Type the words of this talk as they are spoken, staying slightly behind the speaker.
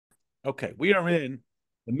Okay, we are in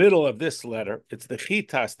the middle of this letter. It's the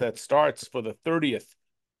Chitas that starts for the 30th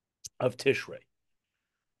of Tishrei.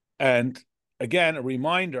 And again, a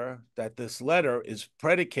reminder that this letter is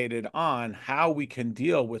predicated on how we can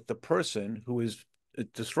deal with the person who is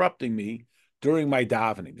disrupting me during my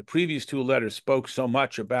davening. The previous two letters spoke so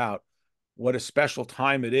much about what a special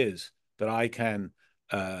time it is that I can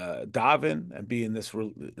daven and be in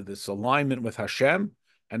this alignment with Hashem.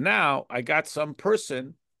 And now I got some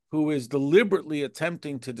person who is deliberately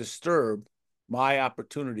attempting to disturb my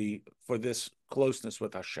opportunity for this closeness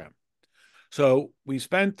with Hashem. So we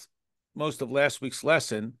spent most of last week's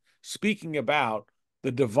lesson speaking about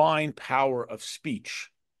the divine power of speech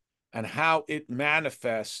and how it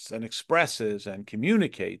manifests and expresses and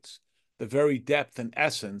communicates the very depth and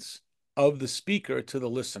essence of the speaker to the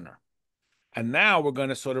listener. And now we're going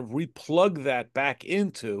to sort of replug that back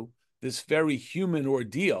into this very human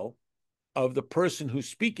ordeal of the person who's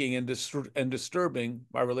speaking and disturbing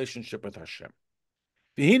my relationship with Hashem.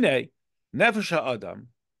 V'hine, nefesh ha'adam,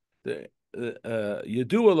 the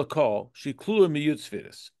Yedua Lakol, Shiklua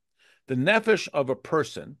Miyutzvidis. The nefesh of a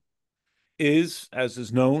person is, as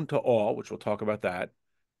is known to all, which we'll talk about that,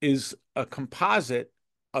 is a composite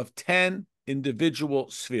of 10 individual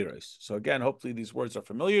spheres. So again, hopefully these words are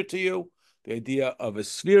familiar to you. The idea of a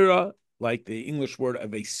sphera, like the English word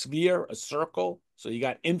of a sphere, a circle. So you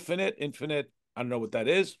got infinite, I don't know what that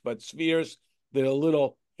is, but spheres, they're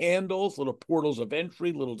little handles, little portals of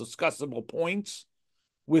entry, little discussable points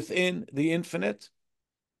within the infinite.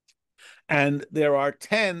 And there are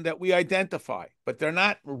 10 that we identify, but they're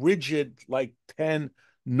not rigid like 10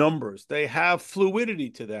 numbers. They have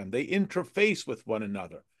fluidity to them. They interface with one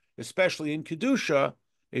another, especially in Kedusha.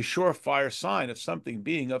 A surefire sign of something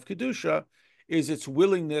being of Kedusha is its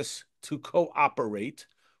willingness to cooperate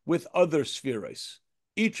with other spheres,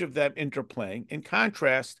 each of them interplaying, in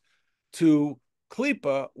contrast to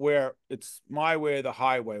Klippa, where it's my way or the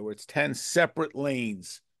highway, where it's 10 separate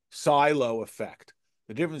lanes, silo effect.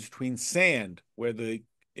 The difference between sand, where the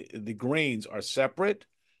grains are separate,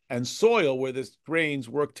 and soil, where the grains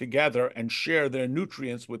work together and share their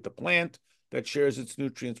nutrients with the plant that shares its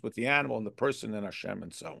nutrients with the animal and the person and Hashem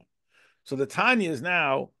and so on. So the Tanya is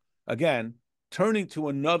now, again, turning to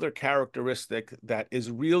another characteristic that is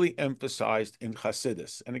really emphasized in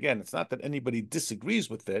Hasidus. And again, it's not that anybody disagrees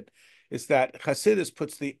with it, it's that Hasidus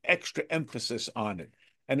puts the extra emphasis on it.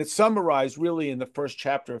 And it's summarized really in the first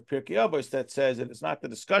chapter of Pirkei Avos that says, and it's not the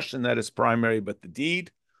discussion that is primary, but the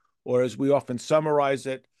deed, or as we often summarize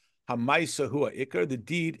it, Hamaisa hua ikar, the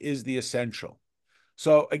deed is the essential.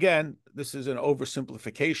 So again, this is an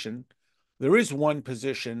oversimplification. There is one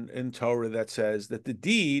position in Torah that says that the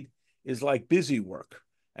deed is like busy work.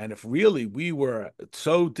 And if really we were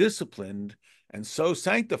so disciplined and so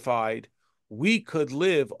sanctified, we could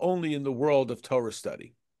live only in the world of Torah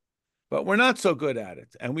study. But we're not so good at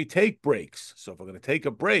it. And we take breaks. So if we're going to take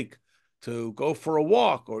a break to go for a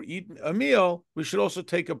walk or eat a meal, we should also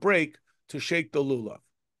take a break to shake the lulav.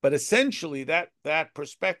 But essentially, that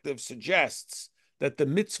perspective suggests that the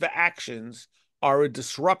mitzvah actions are a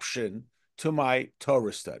disruption to my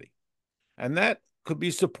Torah study. And that could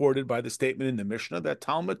be supported by the statement in the Mishnah that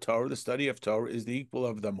Talmud Torah, the study of Torah, is the equal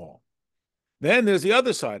of them all. Then there's the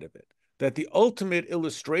other side of it, that the ultimate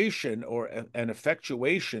illustration or an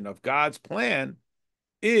effectuation of God's plan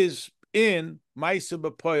is in Maisa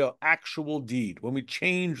B'Poel, actual deed, when we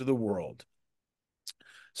change the world.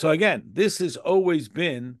 So again, this has always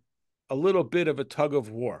been a little bit of a tug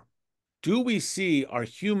of war. Do we see our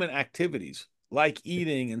human activities, like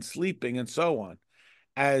eating and sleeping and so on,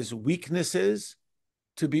 as weaknesses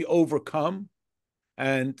to be overcome?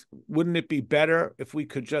 And wouldn't it be better if we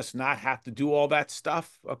could just not have to do all that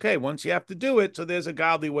stuff? Okay, once you have to do it, so there's a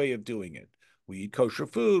godly way of doing it. We eat kosher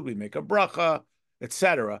food, we make a bracha,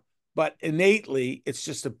 etc. But innately, it's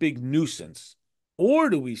just a big nuisance. Or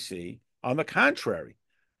do we see, on the contrary,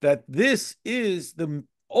 that this is the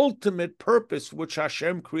ultimate purpose for which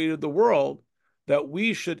Hashem created the world, that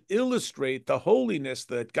we should illustrate the holiness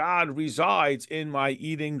that God resides in my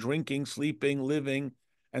eating, drinking, sleeping, living,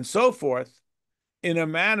 and so forth, in a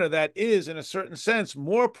manner that is, in a certain sense,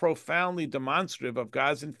 more profoundly demonstrative of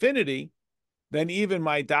God's infinity than even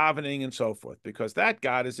my davening and so forth, because that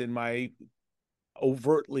God is in my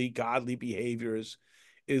overtly godly behaviors,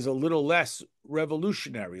 is a little less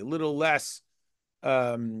revolutionary, a little less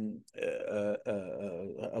of a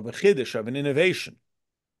chiddush, of an innovation.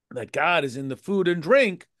 That God is in the food and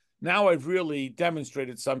drink, now I've really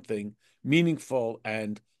demonstrated something meaningful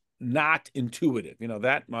and not intuitive. You know,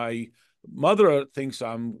 that my mother thinks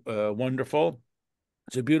I'm wonderful.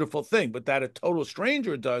 It's a beautiful thing, but that a total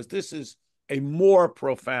stranger does, this is a more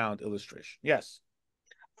profound illustration. Yes.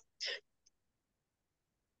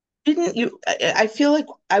 Didn't you? I feel like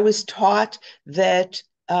I was taught that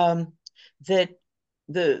that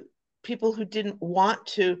the people who didn't want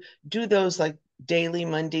to do those like daily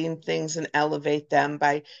mundane things and elevate them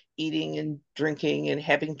by eating and drinking and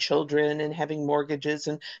having children and having mortgages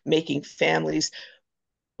and making families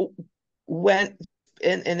went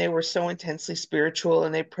and they were so intensely spiritual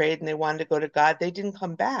and they prayed and they wanted to go to God, they didn't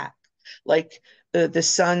come back. Like the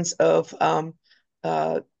sons of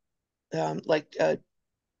uh, like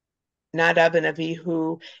Nadab and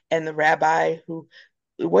Abihu and the rabbi who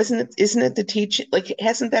wasn't it, isn't it the teaching? Like,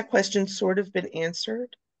 hasn't that question sort of been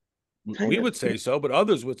answered? Kind We of. would say so, but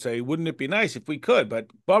others would say, wouldn't it be nice if we could? But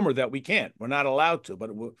bummer that we can't. We're not allowed to.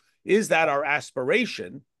 But is that our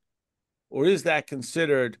aspiration, or is that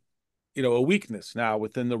considered, a weakness? Now,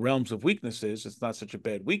 within the realms of weaknesses, it's not such a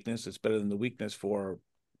bad weakness. It's better than the weakness for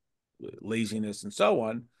laziness and so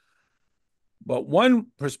on. But one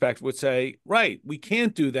perspective would say, right, we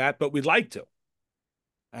can't do that, but we'd like to.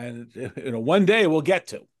 And, one day we'll get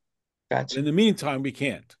to. Gotcha. In the meantime, we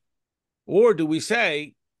can't. Or do we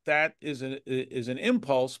say that is an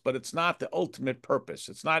impulse, but it's not the ultimate purpose?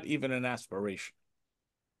 It's not even an aspiration.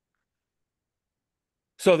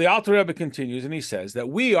 So the Alter Rebbe continues, and he says that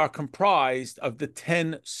we are comprised of the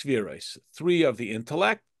 10 spheres, 3 of the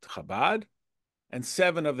intellect, Chabad, and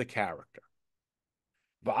 7 of the character.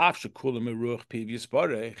 And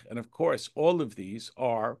of course, all of these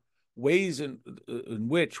are ways in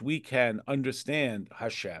which we can understand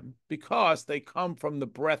Hashem because they come from the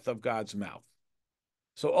breath of God's mouth.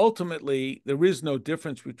 So ultimately, there is no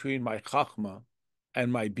difference between my Chachma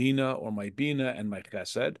and my Bina, or my Bina and my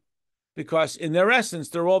Chesed, because in their essence,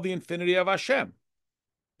 they're all the infinity of Hashem.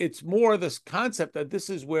 It's more this concept that this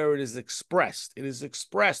is where it is expressed. It is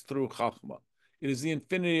expressed through Chachma. It is the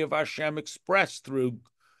infinity of Hashem expressed through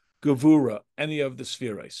Gevura, any of the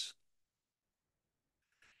spheres.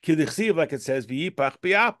 Like it says,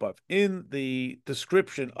 in the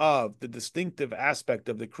description of the distinctive aspect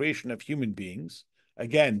of the creation of human beings,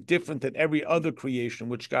 again, different than every other creation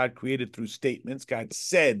which God created through statements. God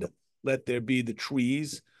said, let there be the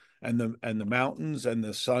trees and the mountains and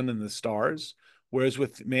the sun and the stars. Whereas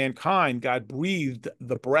with mankind, God breathed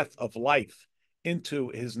the breath of life into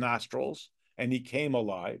his nostrils and he came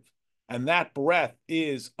alive. And that breath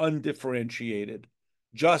is undifferentiated,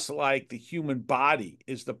 just like the human body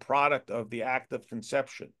is the product of the act of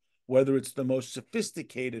conception, whether it's the most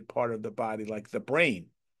sophisticated part of the body, like the brain,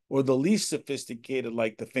 or the least sophisticated,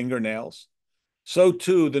 like the fingernails. So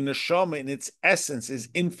too, the neshama in its essence is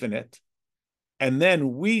infinite. And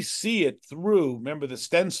then we see it through, remember the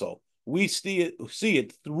stencil, we see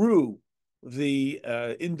it through the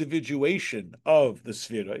individuation of the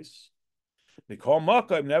spheres. They call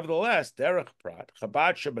Makkah, nevertheless, Derech Prat,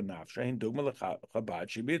 Chabad Shebanafsha, in Dugma Chabad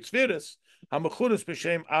Shebitzviris, Hamachunas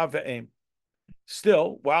B'Shem Aveim.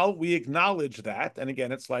 Still, while we acknowledge that, and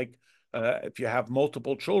again, it's like if you have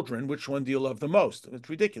multiple children, which one do you love the most? It's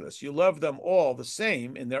ridiculous. You love them all the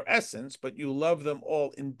same in their essence, but you love them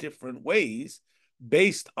all in different ways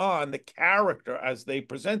based on the character as they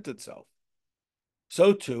present itself.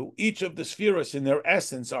 So too, each of the spheres in their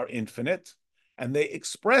essence are infinite, and they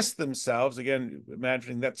express themselves, again,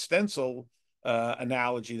 imagining that stencil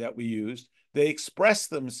analogy that we used, they express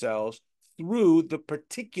themselves through the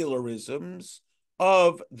particularisms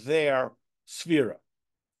of their sphera.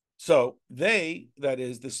 So they, that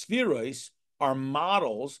is, the spheres, are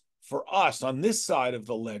models for us on this side of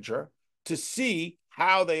the ledger to see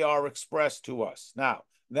how they are expressed to us. Now,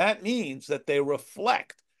 that means that they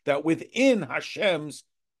reflect that within Hashem's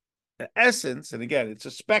essence, and again, it's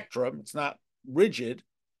a spectrum, it's not rigid,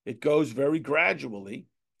 it goes very gradually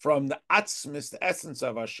from the atzmis, the essence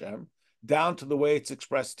of Hashem, down to the way it's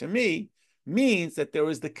expressed to me, means that there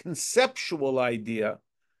is the conceptual idea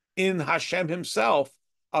in Hashem himself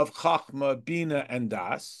of Chachma, Bina, and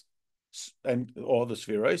Das, and all the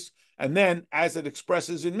spheres, and then as it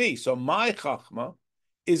expresses in me. So my Chachma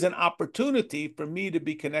is an opportunity for me to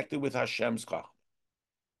be connected with Hashem's Chachma.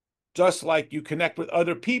 Just like you connect with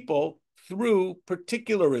other people through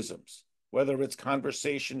particularisms, whether it's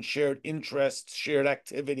conversation, shared interests, shared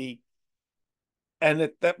activity.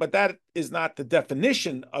 But that is not the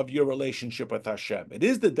definition of your relationship with Hashem. It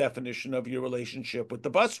is the definition of your relationship with the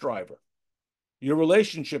bus driver. Your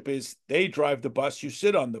relationship is they drive the bus, you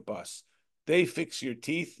sit on the bus. They fix your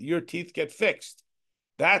teeth get fixed.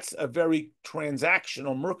 That's a very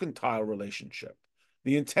transactional, mercantile relationship.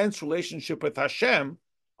 The intense relationship with Hashem,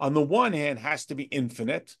 on the one hand, has to be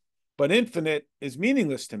infinite, but infinite is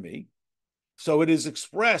meaningless to me. So it is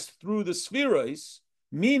expressed through the spheres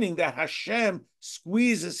meaning that Hashem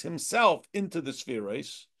squeezes himself into the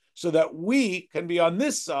spheres so that we can be on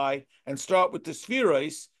this side and start with the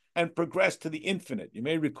spheres and progress to the infinite. You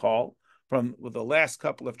may recall from the last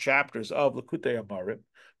couple of chapters of Likutei Amarim,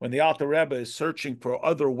 when the Alter Rebbe is searching for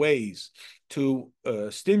other ways to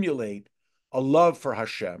stimulate a love for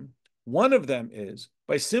Hashem. One of them is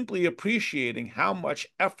by simply appreciating how much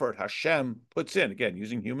effort Hashem puts in, again,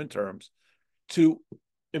 using human terms, to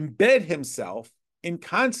embed himself in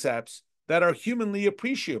concepts that are humanly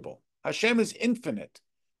appreciable. Hashem is infinite.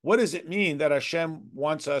 What does it mean that Hashem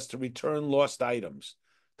wants us to return lost items?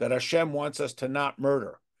 That Hashem wants us to not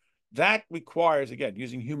murder? That requires, again,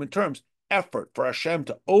 using human terms, effort for Hashem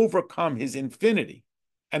to overcome his infinity.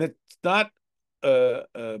 And it's not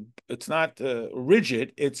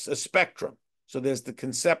rigid, it's a spectrum. So there's the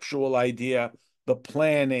conceptual idea, the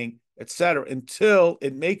planning, etc., until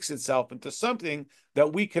it makes itself into something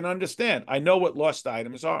that we can understand. I know what lost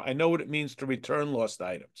items are. I know what it means to return lost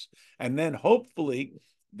items. And then hopefully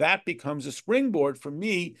that becomes a springboard for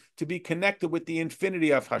me to be connected with the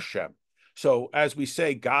infinity of Hashem. So as we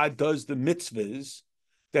say, God does the mitzvahs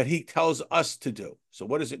that he tells us to do. So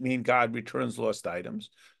what does it mean God returns lost items?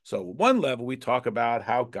 So one level, we talk about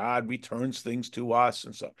how God returns things to us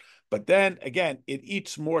and so. But then again, at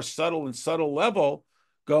each more subtle and subtle level,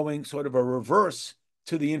 going sort of a reverse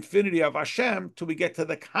to the infinity of Hashem, till we get to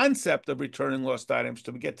the concept of returning lost items,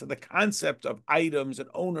 till we get to the concept of items and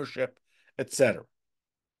ownership, etc.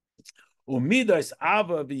 Umidas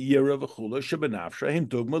ava v'yira v'chula shebenafsha him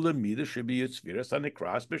dogma lemida shebiyitzviras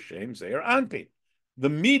anikras b'shem zeir anpin. The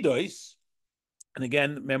midos, and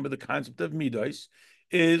again, remember the concept of midos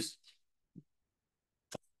is,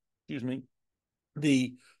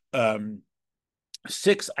 the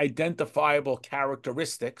 6 identifiable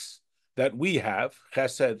characteristics that we have,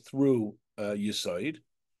 chesed through Yesod,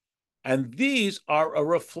 and these are a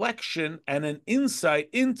reflection and an insight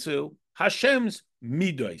into Hashem's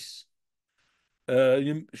midos. Now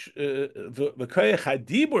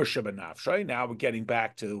we're getting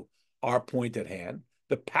back to our point at hand,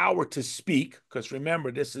 the power to speak, because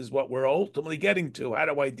remember, this is what we're ultimately getting to. How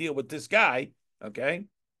do I deal with this guy? Okay.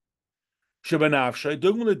 That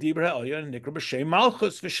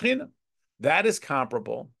is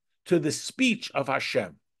comparable to the speech of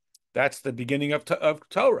Hashem. That's the beginning of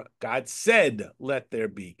Torah. God said, let there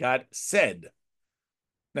be. God said.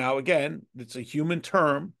 Now, again, it's a human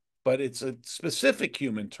term, but it's a specific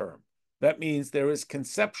human term. That means there is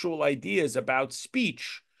conceptual ideas about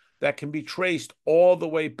speech that can be traced all the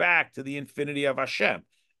way back to the infinity of Hashem.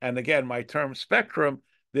 And again, my term spectrum,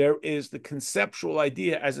 there is the conceptual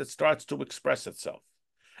idea as it starts to express itself.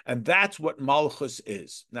 And that's what Malchus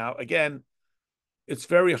is. Now, again, it's a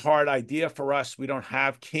very hard idea for us. We don't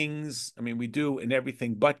have kings. I mean, we do in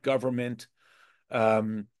everything but government.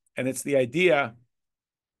 And it's the idea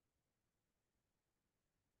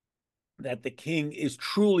that the king is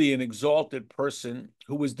truly an exalted person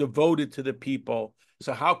who is devoted to the people.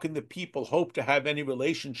 So how can the people hope to have any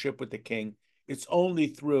relationship with the king? It's only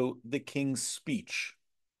through the king's speech,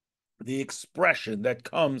 the expression that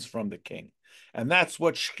comes from the king. And that's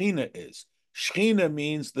what Shekhinah is. Shekhinah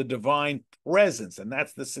means the divine presence, and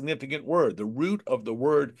that's the significant word. The root of the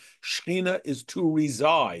word Shekhinah is to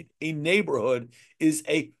reside. A neighborhood is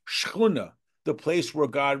a shchuna. The place where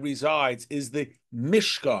God resides is the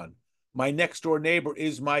Mishkan. My next door neighbor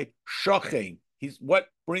is my Shachen. He's what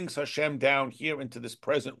brings Hashem down here into this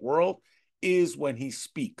present world is when he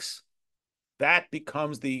speaks. That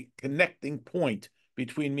becomes the connecting point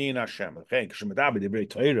between me and Hashem.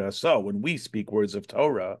 So when we speak words of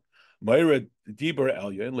Torah, we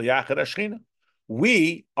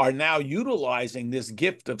are now utilizing this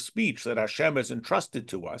gift of speech that Hashem has entrusted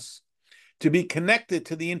to us to be connected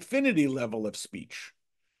to the infinity level of speech.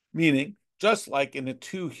 Meaning, just like in the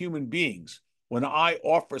two human beings, when I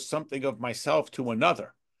offer something of myself to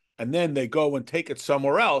another, and then they go and take it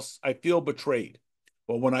somewhere else, I feel betrayed.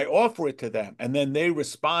 But when I offer it to them, and then they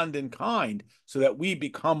respond in kind, so that we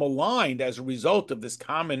become aligned as a result of this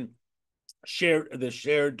common shared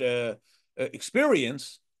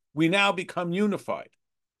experience, we now become unified.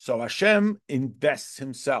 So Hashem invests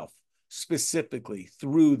himself specifically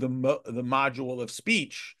through the module of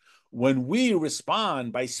speech. When we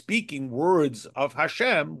respond by speaking words of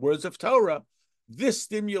Hashem, words of Torah, this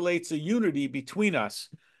stimulates a unity between us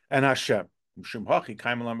and Hashem. And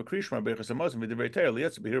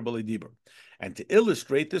to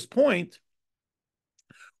illustrate this point,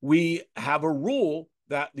 we have a rule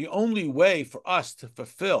that the only way for us to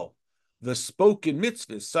fulfill the spoken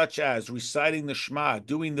mitzvahs, such as reciting the Shema,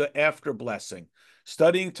 doing the after blessing,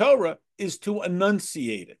 studying Torah, is to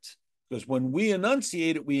enunciate it. Because when we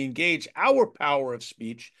enunciate it, we engage our power of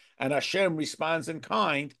speech, and Hashem responds in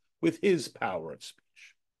kind with his power of speech.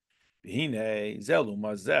 Now,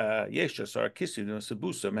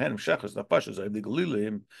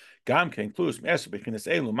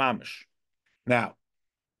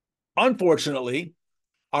 unfortunately,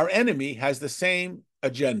 our enemy has the same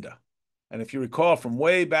agenda. And if you recall from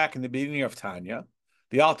way back in the beginning of Tanya,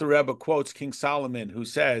 the Alter Rebbe quotes King Solomon, who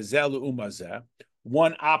says, Zelu umazeh,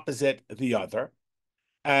 one opposite the other,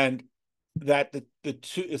 and that the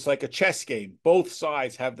two, it's like a chess game. Both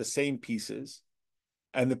sides have the same pieces,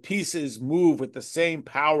 and the pieces move with the same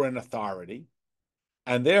power and authority.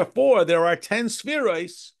 And therefore, there are 10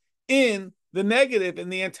 spheros in the negative, in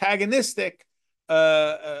the antagonistic,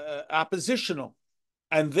 oppositional.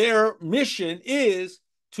 And their mission is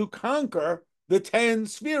to conquer the 10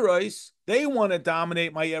 spheros. They want to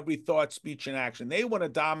dominate my every thought, speech, and action. They want to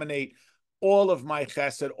dominate all of my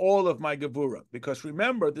chesed, all of my gevura. Because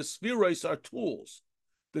remember, the spheros are tools.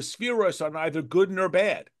 The spheros are neither good nor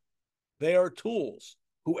bad. They are tools.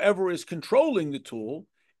 Whoever is controlling the tool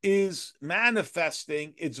is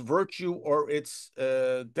manifesting its virtue or its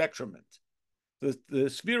detriment. The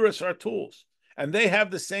spheros are tools, and they have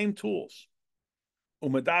the same tools. So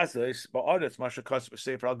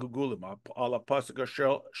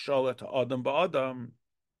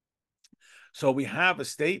we have a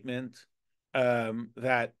statement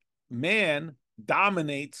that man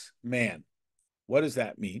dominates man. What does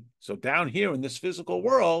that mean? So down here in this physical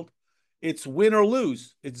world, it's win or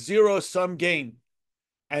lose. It's zero-sum game.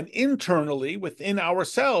 And internally, within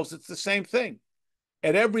ourselves, it's the same thing.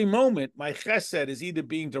 At every moment, my chesed is either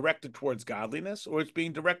being directed towards godliness or it's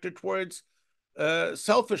being directed towards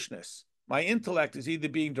selfishness. My intellect is either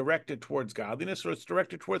being directed towards godliness or it's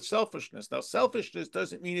directed towards selfishness. Now, selfishness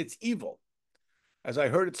doesn't mean it's evil. As I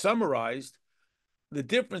heard it summarized, the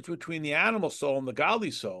difference between the animal soul and the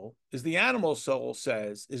godly soul is the animal soul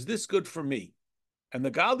says, is this good for me? And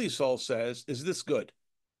the godly soul says, is this good?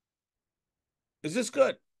 Is this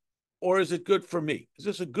good? Or is it good for me? Is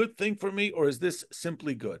this a good thing for me, or is this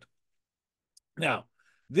simply good? Now,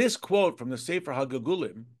 this quote from the Sefer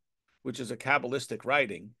HaGagulim, which is a Kabbalistic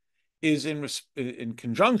writing, is in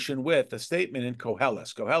conjunction with a statement in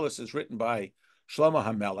Koheles. Koheles is written by Shlomo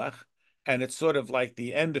HaMelech, and it's sort of like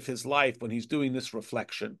the end of his life when he's doing this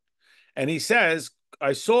reflection. And he says,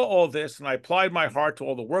 I saw all this, and I applied my heart to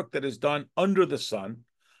all the work that is done under the sun,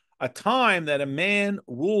 a time that a man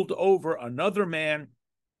ruled over another man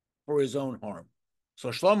for his own harm. So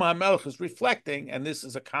Shlomo HaMelech is reflecting, and this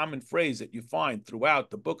is a common phrase that you find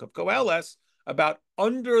throughout the book of Koheles, about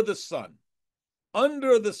under the sun.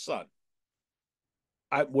 Under the sun.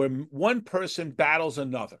 Where one person battles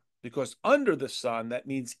another. Because under the sun, that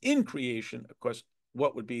means in creation, of course,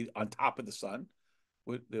 what would be on top of the sun?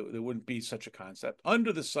 There wouldn't be such a concept.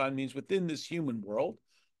 Under the sun means within this human world,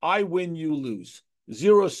 I win, you lose.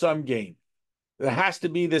 Zero-sum game. There has to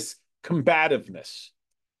be this combativeness.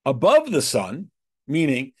 Above the sun,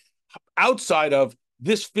 meaning outside of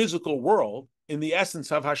this physical world, in the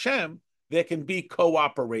essence of Hashem, there can be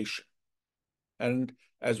cooperation. And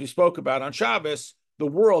as we spoke about on Shabbos, the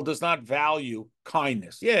world does not value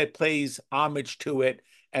kindness. Yeah, it pays homage to it,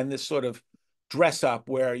 and this sort of dress up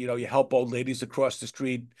where you help old ladies across the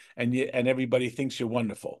street and everybody thinks you're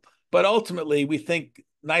wonderful. But ultimately, we think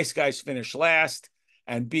nice guys finish last,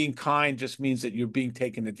 and being kind just means that you're being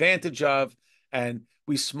taken advantage of, and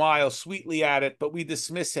we smile sweetly at it, but we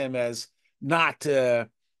dismiss him as not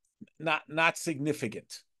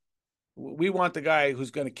significant. We want the guy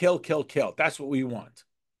who's going to kill, kill, kill. That's what we want.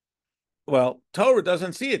 Well, Torah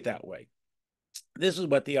doesn't see it that way. This is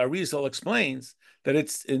what the Arizal explains, that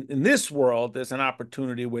it's in this world, there's an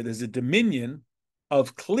opportunity where there's a dominion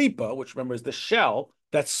of klipa, which remember is the shell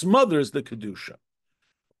that smothers the kedusha.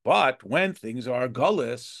 But when things are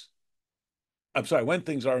gullus, when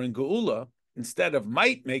things are in geula, instead of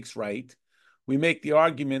might makes right, we make the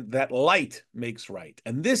argument that light makes right.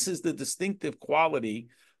 And this is the distinctive quality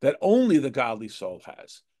that only the godly soul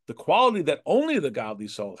has. The quality that only the godly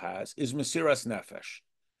soul has is Mesiras Nefesh,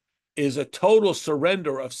 is a total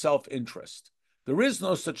surrender of self-interest. There is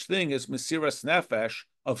no such thing as Mesiras Nefesh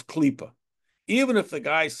of Klipa. Even if the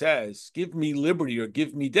guy says, give me liberty or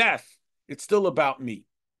give me death, it's still about me.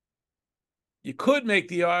 You could make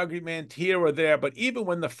the argument here or there, but even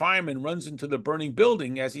when the fireman runs into the burning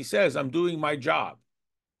building, as he says, I'm doing my job.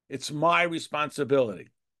 It's my responsibility.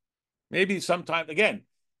 Maybe sometime, again,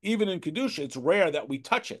 even in Kedusha, it's rare that we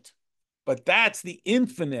touch it. But that's the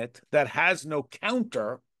infinite that has no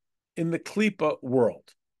counter in the Klipa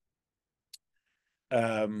world.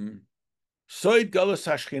 Soid galus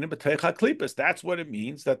hashchina b'teicha klipas. That's what it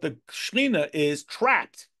means, that the shchina is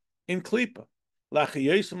trapped in klipa.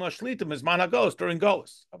 Lachiyesim lashlitim is managos during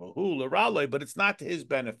galus. But it's not to his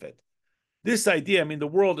benefit. This idea, I mean, the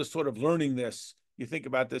world is sort of learning this. You think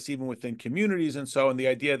about this even within communities and so, and the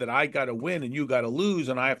idea that I got to win and you got to lose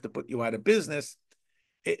and I have to put you out of business.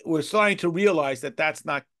 We're starting to realize that that's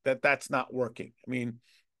not working. I mean,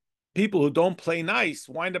 people who don't play nice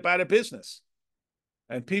wind up out of business.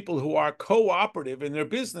 And people who are cooperative in their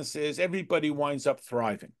businesses, everybody winds up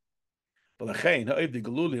thriving. The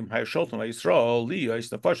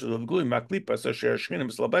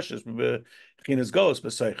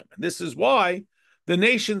this is why the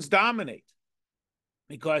nations dominate,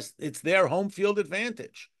 because it's their home field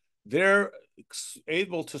advantage. They're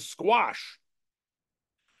able to squash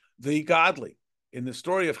the godly. In the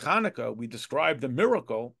story of Hanukkah, we describe the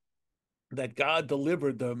miracle that God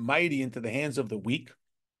delivered the mighty into the hands of the weak,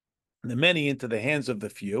 the many into the hands of the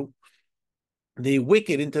few, the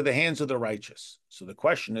wicked into the hands of the righteous. So the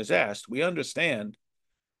question is asked, we understand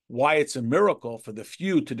why it's a miracle for the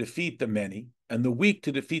few to defeat the many and the weak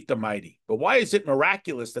to defeat the mighty. But why is it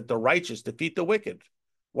miraculous that the righteous defeat the wicked?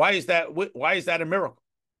 Why is that a miracle?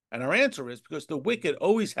 And our answer is because the wicked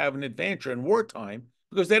always have an advantage in wartime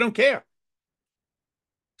because they don't care.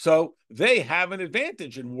 So they have an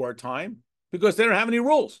advantage in wartime because they don't have any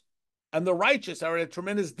rules. And the righteous are at a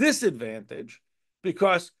tremendous disadvantage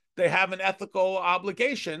because they have an ethical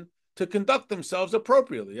obligation to conduct themselves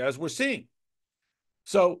appropriately, as we're seeing.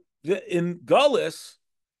 So in Gullus,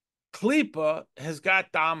 Klippa has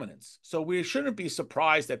got dominance. So we shouldn't be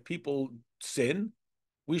surprised that people sin.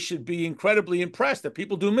 We should be incredibly impressed that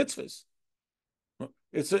people do mitzvahs.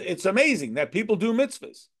 It's amazing that people do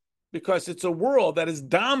mitzvahs because it's a world that is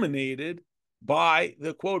dominated by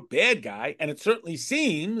the, quote, bad guy, and it certainly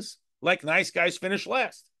seems like nice guys finish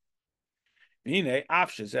last. Even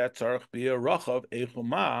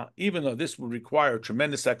though this would require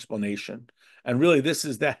tremendous explanation, and really this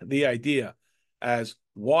is the idea as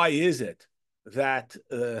why is it that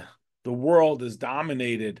the world is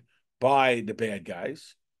dominated by the bad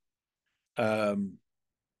guys? Okay,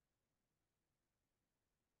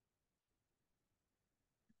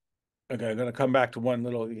 I'm going to come back to one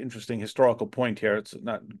little interesting historical point here. It's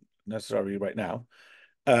not necessarily right now.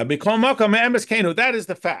 That is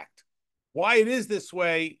the fact. Why it is this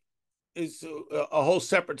way is a whole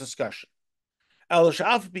separate discussion. The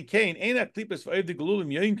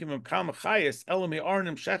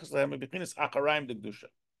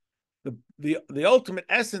ultimate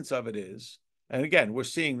essence of it is, and again, we're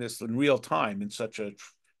seeing this in real time in such a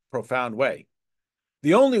profound way.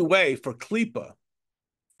 The only way for Klippa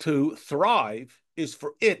to thrive is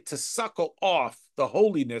for it to suckle off the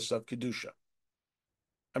holiness of Kedusha.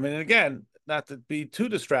 I mean, again, not to be too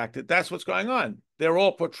distracted, that's what's going on. They're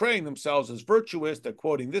all portraying themselves as virtuous. They're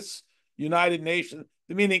quoting this United Nations,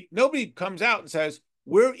 meaning nobody comes out and says,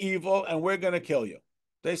 we're evil and we're going to kill you.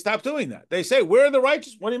 They stop doing that. They say, we're the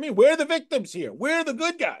righteous. What do you mean? We're the victims here. We're the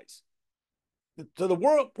good guys. To the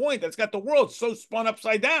world point that's got the world so spun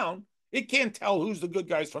upside down, it can't tell who's the good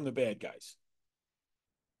guys from the bad guys.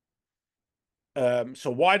 So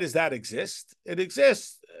why does that exist? It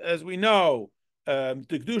exists, as we know, the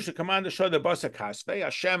Kedusha commander showed the basa kasve.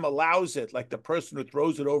 Hashem allows it like the person who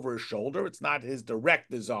throws it over his shoulder. It's not his direct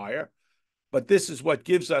desire, but this is what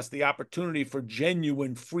gives us the opportunity for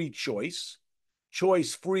genuine free choice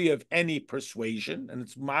free of any persuasion, and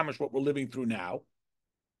it's mamish what we're living through now.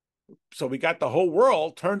 So we got the whole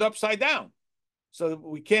world turned upside down, so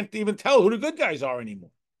we can't even tell who the good guys are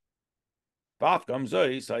anymore. If you and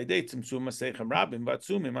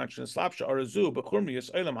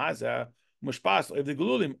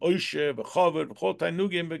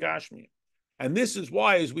this is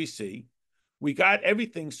why, as we see, we got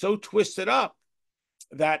everything so twisted up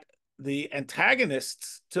that the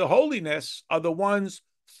antagonists to holiness are the ones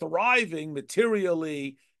thriving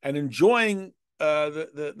materially and enjoying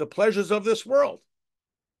the pleasures of this world.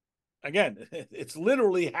 Again, it's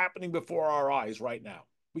literally happening before our eyes right now.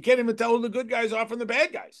 We can't even tell who the good guys are from the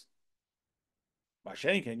bad guys. Whereas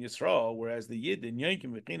the Yidden,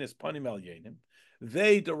 Yankim, Vechinas, Panim El Yenim,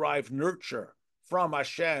 they derive nurture from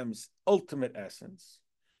Hashem's ultimate essence.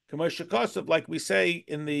 Like we say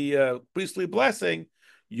in the priestly blessing,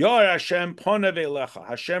 Yor Hashem Ponav Elecha,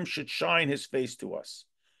 Hashem should shine his face to us.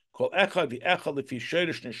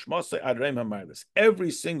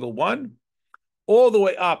 Every single one, all the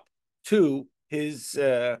way up to his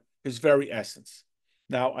very essence.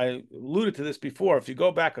 Now, I alluded to this before. If you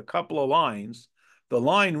go back a couple of lines, the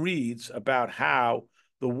line reads about how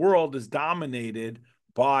the world is dominated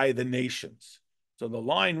by the nations. So the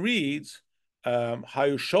line reads,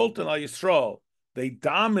 Hayu Sholten al Yisrael. They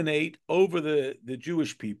dominate over the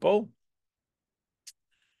Jewish people.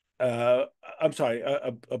 I'm sorry,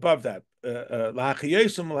 above that, that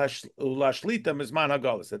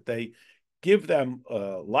they give them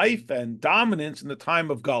life and dominance in the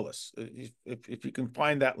time of Gullus, if you can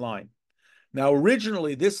find that line. Now,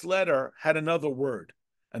 originally, this letter had another word,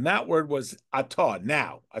 and that word was atah,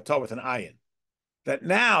 now, atah with an ayin, that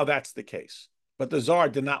now that's the case. But the Tsar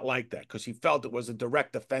did not like that because he felt it was a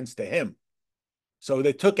direct offense to him. So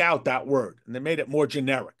they took out that word and they made it more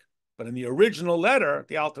generic. But in the original letter,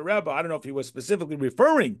 the Alter Rebbe, I don't know if he was specifically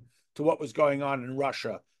referring to what was going on in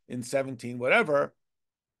Russia in 17 whatever,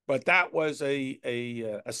 but that was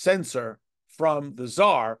a censor from the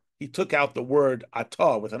Tsar. He took out the word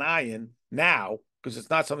atah with an ayin now because it's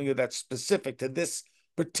not something that's specific to this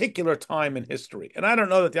particular time in history. And I don't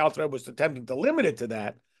know that the Alter Rebbe was attempting to limit it to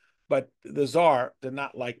that, but the Tsar did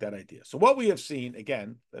not like that idea. So what we have seen,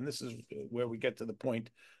 again, and this is where we get to the point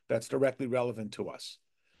that's directly relevant to us.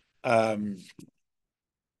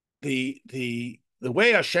 The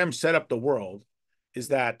way Hashem set up the world is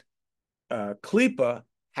that Klippa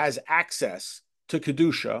has access to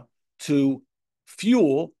Kedusha to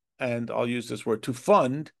fuel, and I'll use this word, to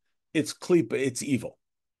fund its Klippa, its evil.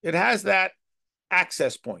 It has that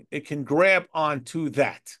access point. It can grab onto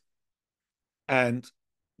that. And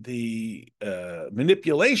the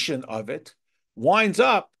manipulation of it winds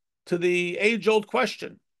up to the age-old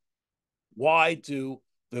question: why do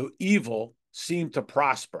the evil seem to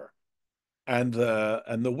prosper and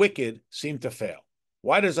the wicked seem to fail?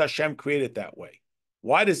 Why does Hashem create it that way?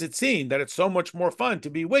 Why does it seem that it's so much more fun to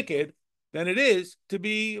be wicked than it is to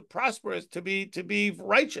be prosperous, to be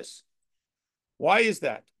righteous? Why is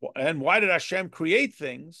that? And why did Hashem create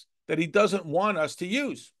things that he doesn't want us to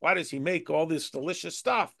use? Why does he make all this delicious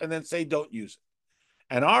stuff and then say don't use it?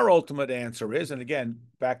 And our ultimate answer is, and again,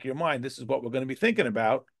 back of your mind, this is what we're going to be thinking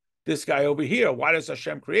about, this guy over here. Why does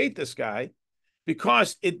Hashem create this guy?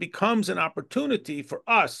 Because it becomes an opportunity for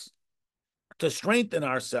us to strengthen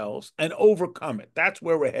ourselves and overcome it. That's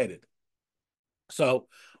where we're headed. So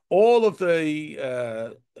all of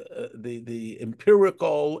the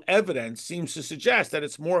empirical evidence seems to suggest that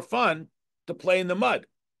it's more fun to play in the mud,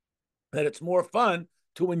 that it's more fun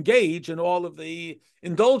to engage in all of the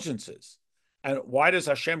indulgences. And why does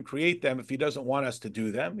Hashem create them if he doesn't want us to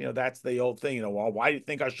do them? That's the old thing. Well, why do you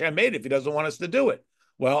think Hashem made it if he doesn't want us to do it?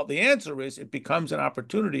 Well, the answer is it becomes an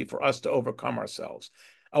opportunity for us to overcome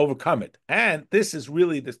it. And this is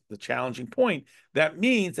really the challenging point. That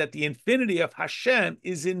means that the infinity of Hashem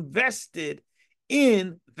is invested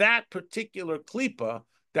in that particular klipa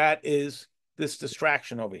that is this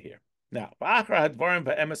distraction over here. Now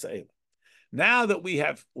that we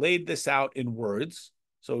have laid this out in words,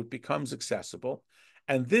 so it becomes accessible,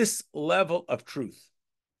 and this level of truth.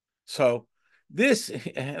 So this,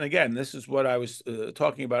 and again, this is what I was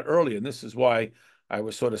talking about earlier, and this is why I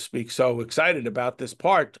was, so to speak, so excited about this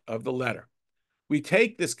part of the letter. We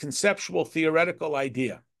take this conceptual, theoretical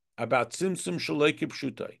idea about Tzimtzum Shalei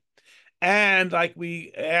Kipshutai, and like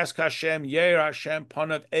we ask Hashem, Yer Hashem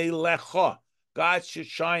Panav Elecha, God should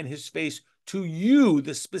shine his face to you,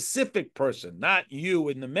 the specific person, not you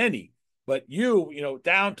and the many, but you,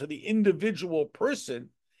 down to the individual person,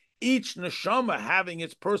 each neshama having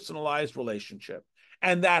its personalized relationship,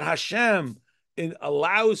 and that Hashem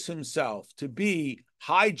allows himself to be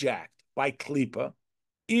hijacked by klipa,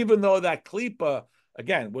 even though that klipa,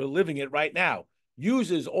 again, we're living it right now,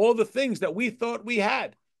 uses all the things that we thought we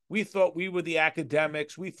had. We thought we were the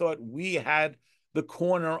academics. We thought we had the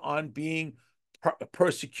corner on being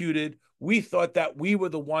persecuted. We thought that we were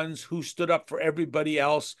the ones who stood up for everybody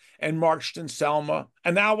else and marched in Selma.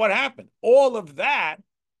 And now what happened? All of that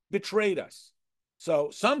betrayed us.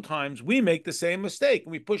 So sometimes we make the same mistake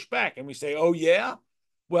and we push back and we say, oh, yeah?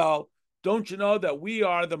 Well, don't you know that we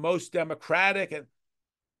are the most democratic?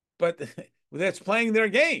 But that's playing their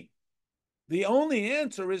game. The only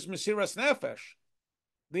answer is Mesiras Nefesh.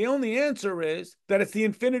 The only answer is that it's the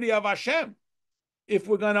infinity of Hashem. If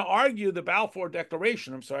we're going to argue the Balfour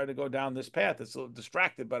Declaration, I'm sorry to go down this path, it's a little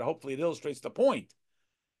distracted, but hopefully it illustrates the point.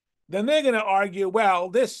 Then they're going to argue, well,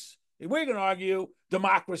 this, we're going to argue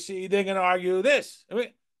democracy, they're going to argue this. Our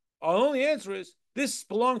only answer is this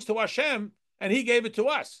belongs to Hashem and he gave it to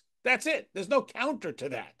us. That's it. There's no counter to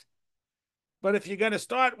that. But if you're going to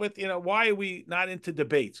start with, why are we not into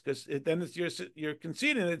debates? Because then you're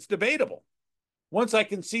conceding it's debatable. Once I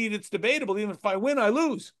concede it's debatable, even if I win, I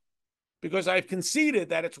lose. Because I've conceded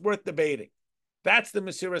that it's worth debating. That's the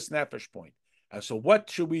Mesiras Nefesh point. So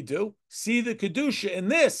what should we do? See the Kedusha in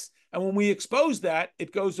this. And when we expose that,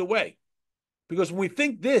 it goes away. Because when we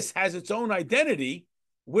think this has its own identity,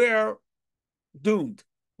 we're doomed.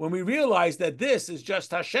 When we realize that this is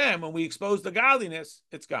just Hashem and we expose the godliness,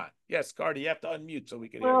 it's gone. Yes, Cardi, you have to unmute so we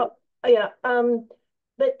can hear you. Well, yeah,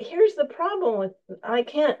 but here's the problem with I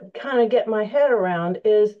can't kind of get my head around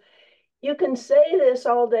is you can say this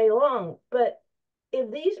all day long, but if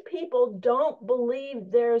these people don't believe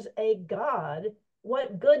there's a God,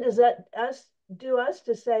 what good does that us do us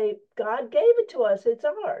to say God gave it to us, it's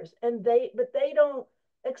ours, and they don't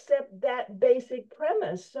accept that basic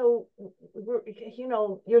premise. So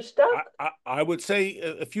you're stuck. I would say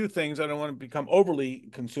a few things. I don't want to become overly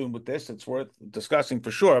consumed with this. It's worth discussing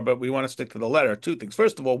for sure, but we want to stick to the letter. Two things.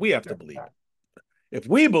 First of all, we have to believe it. If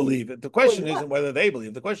we believe it, the question isn't whether they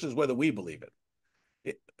believe it. The question is whether we believe it.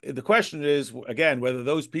 The question is, again, whether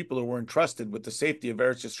those people who were entrusted with the safety of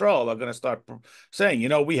Eretz Yisrael are going to start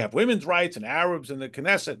saying, we have women's rights and Arabs and the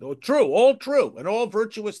Knesset. All true, and all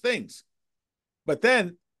virtuous things. But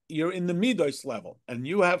then you're in the Midos level, and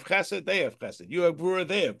you have Chesed, they have Chesed. You have Brura,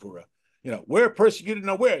 they have Brura. We're persecuted,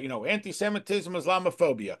 no, we're, anti-Semitism,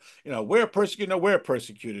 Islamophobia. We're persecuted, no, we're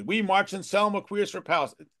persecuted. We march in Selma, Queers for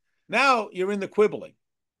Palestine. Now you're in the quibbling.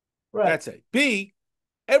 Right. That's A. B,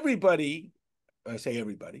 everybody, I say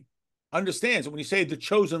everybody, understands that when you say the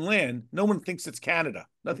chosen land, no one thinks it's Canada.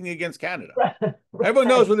 Nothing against Canada. Right. Everyone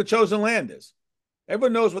knows where the chosen land is.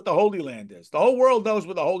 Everyone knows what the Holy Land is. The whole world knows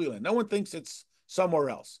what the Holy Land. No one thinks it's somewhere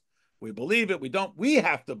else. We believe it. We don't. We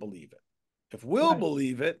have to believe it. If we'll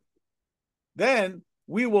believe it, then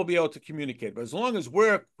we will be able to communicate. But as long as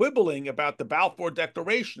we're quibbling about the Balfour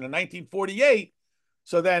Declaration in 1948,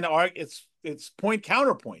 so then it's point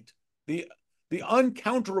counterpoint. The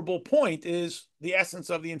uncounterable point is the essence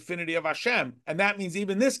of the infinity of Hashem, and that means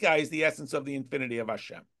even this guy is the essence of the infinity of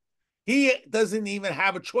Hashem. He doesn't even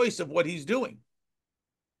have a choice of what he's doing.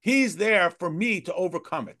 He's there for me to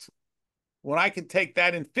overcome it. When I can take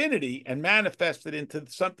that infinity and manifest it into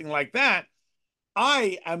something like that,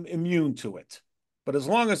 I am immune to it. But as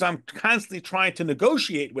long as I'm constantly trying to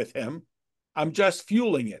negotiate with him, I'm just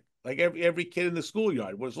fueling it. Like every kid in the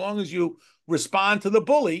schoolyard. Well, as long as you respond to the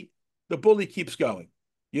bully keeps going.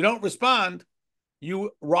 You don't respond,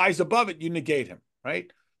 you rise above it, you negate him,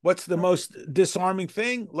 right? What's the most disarming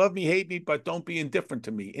thing? Love me, hate me, but don't be indifferent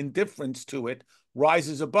to me. Indifference to it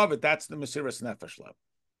rises above it. That's the Mesiras Nefesh level.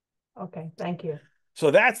 Okay, thank you.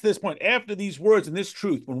 So that's this point. After these words and this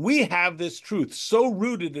truth, when we have this truth so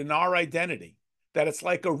rooted in our identity that it's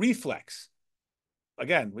like a reflex.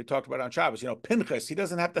 Again, we talked about on Shabbos, Pinchas, he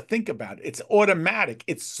doesn't have to think about it. It's automatic.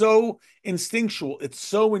 It's so instinctual. It's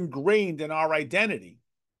so ingrained in our identity.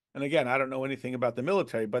 And again, I don't know anything about the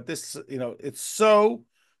military, but this, it's so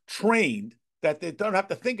trained that they don't have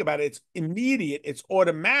to think about it. It's immediate. It's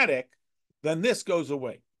automatic. Then this goes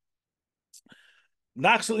away.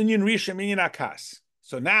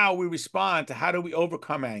 So now we respond to how do we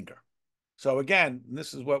overcome anger. So again,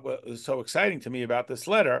 this is what is so exciting to me about this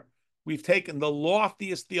letter. We've taken the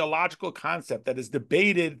loftiest theological concept that is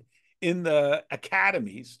debated in the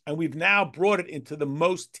academies, and we've now brought it into the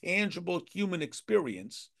most tangible human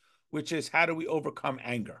experience, which is how do we overcome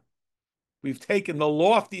anger? We've taken the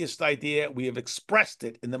loftiest idea, we have expressed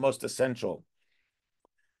it in the most essential.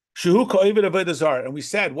 And we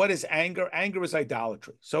said, what is anger? Anger is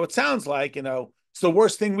idolatry. So it sounds like, it's the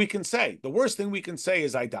worst thing we can say. The worst thing we can say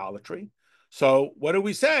is idolatry. So what do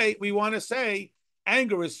we say? We want to say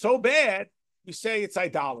anger is so bad, we say it's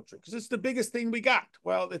idolatry because it's the biggest thing we got.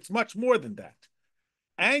 Well, it's much more than that.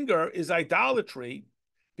 Anger is idolatry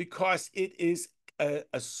because it is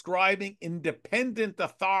ascribing independent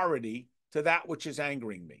authority to that which is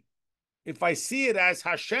angering me. If I see it as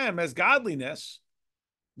Hashem, as godliness,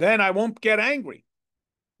 then I won't get angry.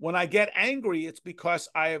 When I get angry, it's because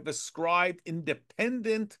I have ascribed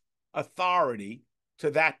independent authority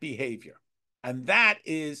to that behavior. And that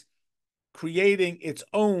is creating its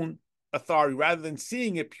own authority rather than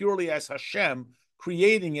seeing it purely as Hashem,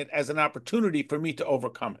 creating it as an opportunity for me to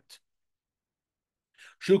overcome it.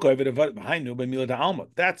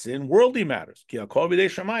 That's in worldly matters.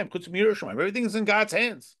 Everything is in God's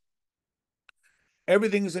hands.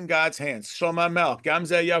 Everything is in God's hands.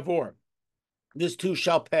 This too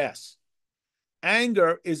shall pass.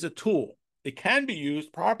 Anger is a tool. It can be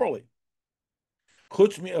used properly.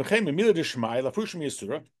 That's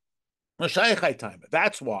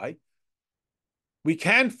why we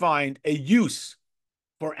can find a use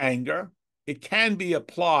for anger. It can be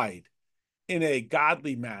applied in a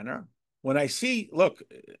godly manner. When I see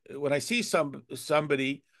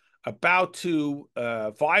somebody about to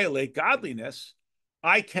violate godliness,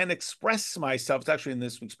 I can express myself. It's actually in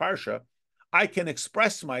this week's parsha. I can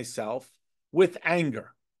express myself with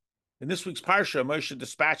anger. In this week's Parsha, Moshe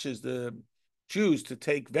dispatches the Jews to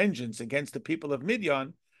take vengeance against the people of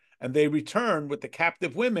Midian, and they return with the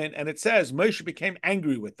captive women, and it says Moshe became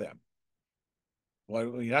angry with them.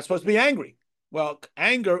 Well, you're not supposed to be angry. Well,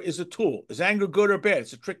 anger is a tool. Is anger good or bad?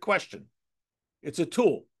 It's a trick question. It's a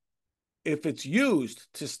tool. If it's used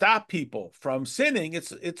to stop people from sinning,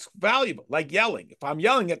 it's valuable. Like yelling. If I'm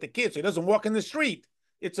yelling at the kid so he doesn't walk in the street,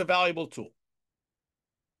 it's a valuable tool.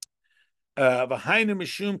 Because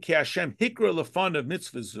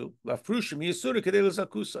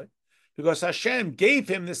Hashem gave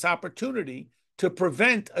him this opportunity to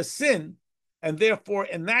prevent a sin, and therefore,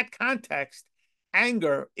 in that context,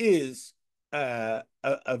 anger is a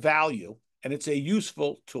value, and it's a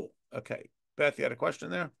useful tool. Okay, Beth, you had a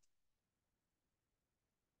question there?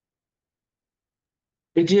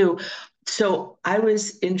 I do. So I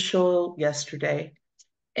was in shul yesterday,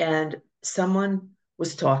 and someone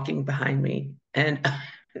was talking behind me, and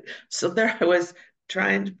so there I was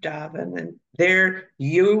trying to daven, and there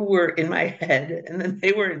you were in my head, and then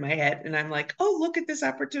they were in my head, and I'm like, oh, look at this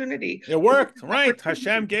opportunity. It worked, right?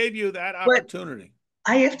 Hashem gave you that opportunity.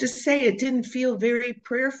 But I have to say, it didn't feel very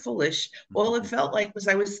prayerfulish. All it felt like was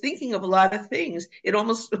I was thinking of a lot of things. It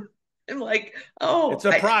almost, I'm like, oh, it's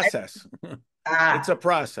a process. It's a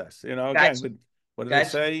process. Again, gotcha. What do they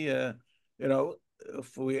say?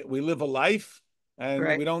 If we live a life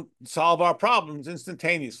and we don't solve our problems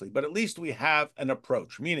instantaneously, but at least we have an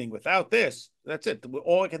approach. Meaning, without this, that's it.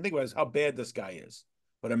 All I can think about is how bad this guy is.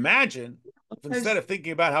 But imagine if instead of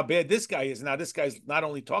thinking about how bad this guy is, now this guy's not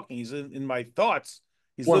only talking, he's in my thoughts,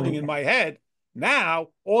 he's living in my head. Now,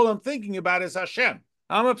 all I'm thinking about is Hashem.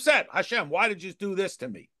 I'm upset. Hashem, why did you do this to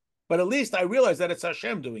me? But at least I realize that it's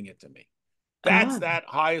Hashem doing it to me. That's that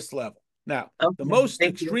highest level. Now, the most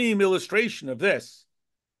extreme illustration of this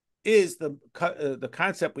is the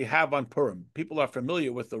concept we have on Purim. People are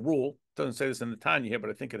familiar with the rule. It doesn't say this in the Tanya here,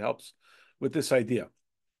 but I think it helps with this idea.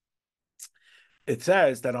 It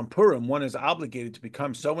says that on Purim, one is obligated to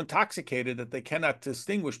become so intoxicated that they cannot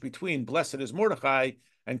distinguish between blessed is Mordechai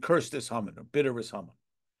and cursed is Haman, or bitter is Haman.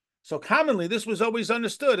 So commonly, this was always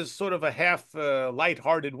understood as sort of a half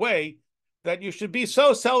lighthearted way that you should be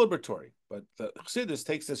so celebratory. But the Chassidus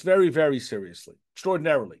takes this very, very seriously,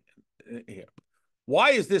 extraordinarily here.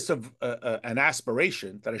 Why is this an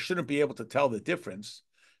aspiration that I shouldn't be able to tell the difference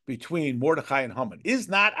between Mordechai and Haman? Is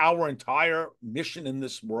not our entire mission in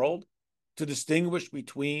this world to distinguish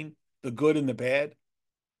between the good and the bad?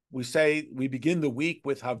 We say we begin the week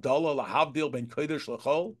with Havdalah, Lahavdil ben Kodesh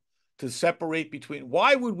L'chol, to separate between.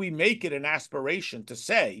 Why would we make it an aspiration to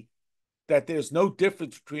say that there's no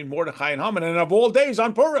difference between Mordechai and Haman? And of all days,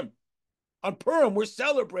 on Purim. On Purim, we're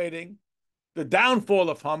celebrating the downfall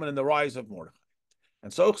of Haman and the rise of Mordechai.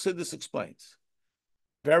 And so Chassidus explains,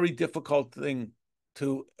 very difficult thing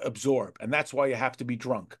to absorb, and that's why you have to be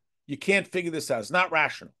drunk. You can't figure this out. It's not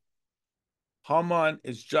rational. Haman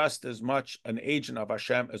is just as much an agent of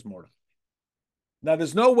Hashem as Mordechai. Now,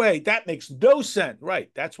 there's no way, that makes no sense. Right,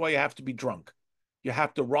 that's why you have to be drunk. You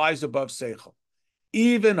have to rise above Seichel.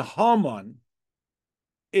 Even Haman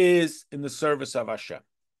is in the service of Hashem.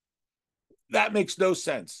 That makes no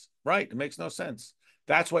sense, right? It makes no sense.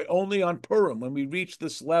 That's why only on Purim, when we reach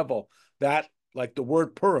this level, that, like the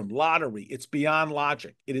word Purim, lottery, it's beyond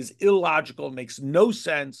logic. It is illogical. It makes no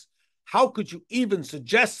sense. How could you even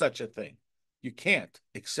suggest such a thing? You can't,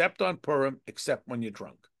 except on Purim, except when you're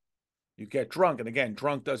drunk. You get drunk, and again,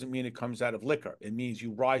 drunk doesn't mean it comes out of liquor. It means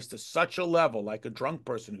you rise to such a level, like a drunk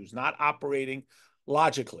person who's not operating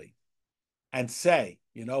logically, and say,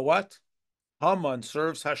 you know what? Haman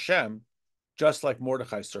serves Hashem just like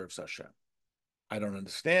Mordechai serves Hashem. I don't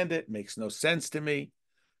understand it. It makes no sense to me.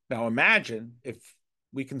 Now imagine if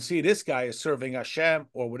we can see this guy is serving Hashem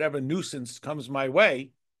or whatever nuisance comes my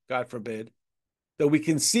way, God forbid, that we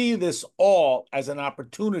can see this all as an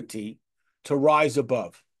opportunity to rise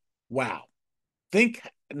above. Wow. Think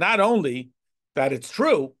not only that it's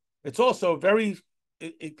true, it's also a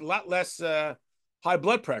lot less high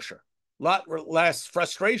blood pressure, a lot less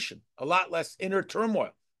frustration, a lot less inner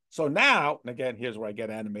turmoil. So now, and again, here's where I get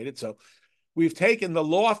animated. So we've taken the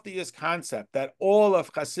loftiest concept that all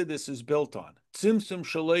of Chassidus is built on, Tzimtzum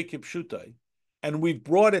Shaloi Kipshutai, and we've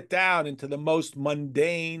brought it down into the most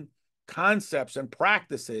mundane concepts and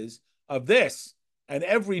practices of this, and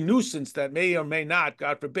every nuisance that may or may not,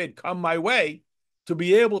 God forbid, come my way, to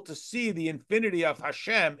be able to see the infinity of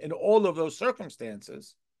Hashem in all of those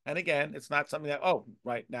circumstances. And again, it's not something that, oh,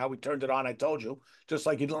 right now we turned it on, I told you, just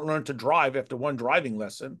like you don't learn to drive after one driving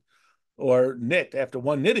lesson or knit after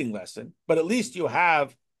one knitting lesson, but at least you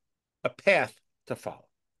have a path to follow.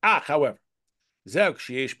 However, This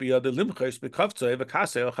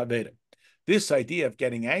idea of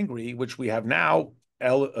getting angry, which we have now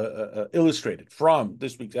illustrated from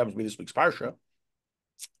this week's parsha,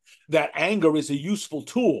 that anger is a useful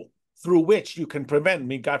tool through which you can prevent. I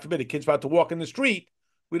mean, God forbid, a kid's about to walk in the street.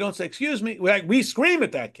 We don't say, "Excuse me." We scream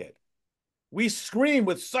at that kid. We scream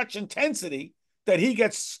with such intensity that he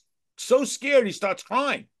gets so scared he starts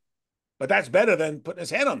crying. But that's better than putting his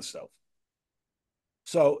hand on the stove.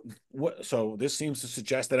 So this seems to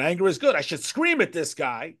suggest that anger is good. I should scream at this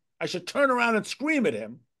guy. I should turn around and scream at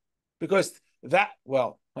him because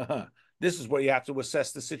this is where you have to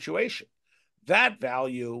assess the situation. That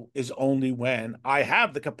value is only when I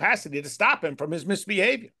have the capacity to stop him from his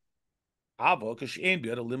misbehavior. But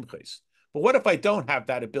what if I don't have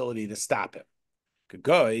that ability to stop him?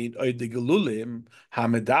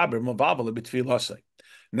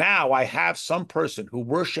 Now I have some person who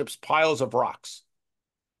worships piles of rocks.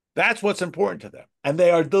 That's what's important to them. And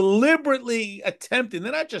they are deliberately attempting,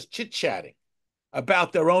 they're not just chit-chatting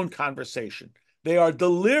about their own conversation. They are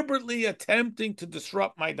deliberately attempting to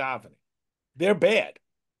disrupt my davening. They're bad.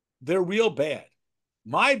 They're real bad.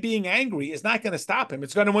 My being angry is not going to stop him.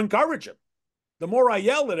 It's going to encourage him. The more I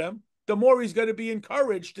yell at him, the more he's going to be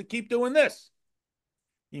encouraged to keep doing this.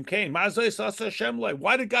 Why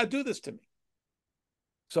did God do this to me?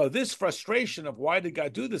 So this frustration of why did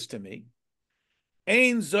God do this to me?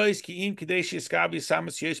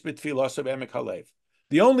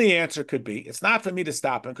 The only answer could be, it's not for me to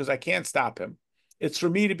stop him because I can't stop him. It's for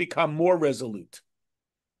me to become more resolute.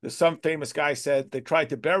 There's some famous guy said they tried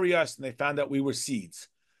to bury us and they found out we were seeds.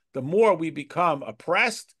 The more we become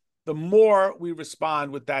oppressed, the more we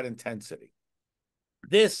respond with that intensity.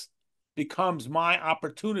 This becomes my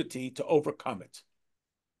opportunity to overcome it.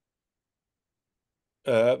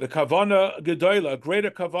 The kavana gedola, greater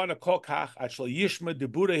kavana kolkach actually yishma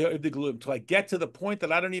debura ha'ivdigluim, till I get to the point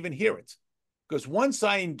that I don't even hear it, because once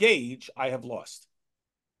I engage, I have lost,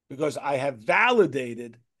 because I have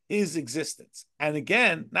validated his existence. And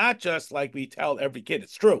again, not just like we tell every kid,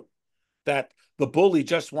 it's true that the bully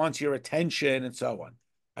just wants your attention and so on.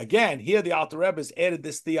 Again, here the Alter Rebbe has added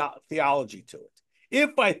this theology to it.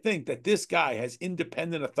 If I think that this guy has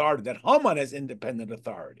independent authority, that Haman has independent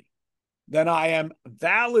authority, then I am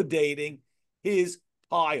validating his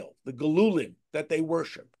pile, the Galulim that they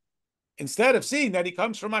worship, instead of seeing that he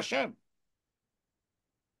comes from Hashem.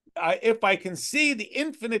 If I can see the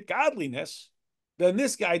infinite godliness, then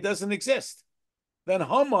this guy doesn't exist. Then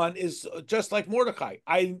Haman is just like Mordecai.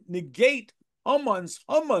 I negate Haman's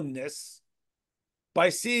Hamanness by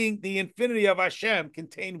seeing the infinity of Hashem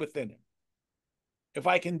contained within him. If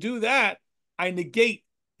I can do that, I negate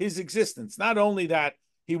his existence. Not only that,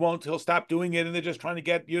 he'll stop doing it, and they're just trying to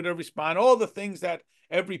get you to respond. All the things that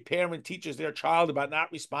every parent teaches their child about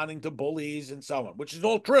not responding to bullies and so on, which is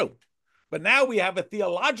all true. But now we have a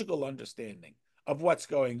theological understanding of what's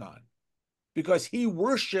going on, because he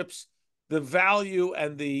worships the value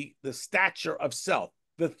and the stature of self,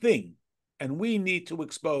 the thing, and we need to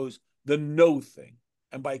expose the no thing.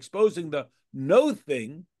 And by exposing the no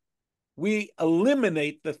thing, we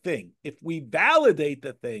eliminate the thing. If we validate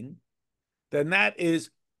the thing, then that is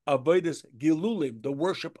avodas gilulim, the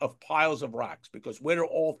worship of piles of rocks. Because where do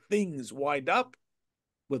all things wind up?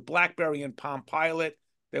 With BlackBerry and Palm Pilot,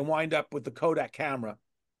 they wind up with the Kodak camera.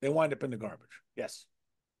 They wind up in the garbage. Yes.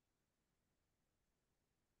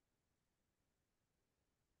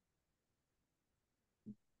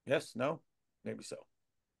 Yes, no, maybe so.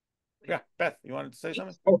 Yeah, Beth, you wanted to say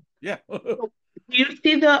something? Oh. Yeah. Do you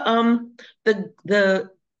see the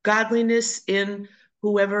godliness in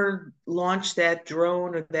whoever launched that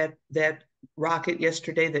drone or that rocket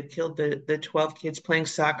yesterday that killed the 12 kids playing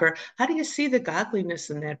soccer? How do you see the godliness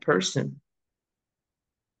in that person?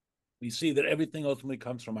 We see that everything ultimately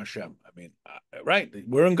comes from Hashem. I mean, right,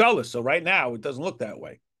 we're in Gullus, so right now it doesn't look that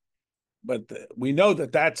way. But we know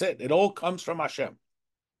that that's it. It all comes from Hashem.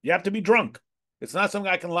 You have to be drunk. It's not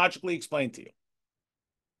something I can logically explain to you.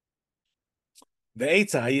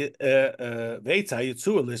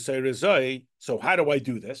 So how do I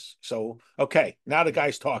do this? So, okay, now the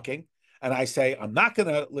guy's talking, and I say, I'm not going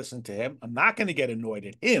to listen to him. I'm not going to get annoyed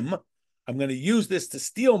at him. I'm going to use this to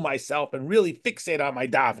steel myself and really fixate on my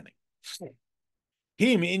davening.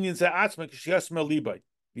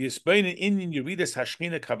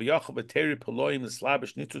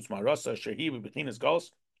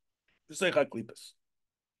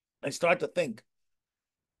 I start to think,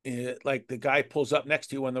 like the guy pulls up next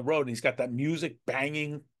to you on the road and he's got that music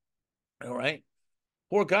banging. All right.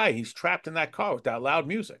 Poor guy. He's trapped in that car with that loud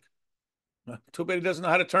music. Too bad he doesn't know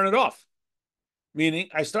how to turn it off. Meaning,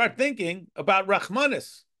 I start thinking about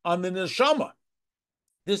Rachmanis on the neshama.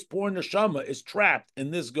 This poor neshama is trapped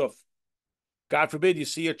in this guf. God forbid you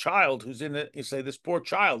see a child who's in it, you say, this poor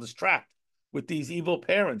child is trapped with these evil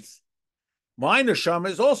parents. My neshama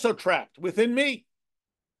is also trapped within me.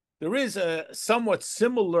 There is a somewhat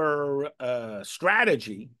similar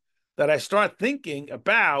strategy that I start thinking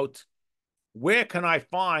about where can I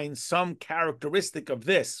find some characteristic of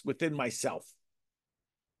this within myself?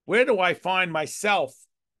 Where do I find myself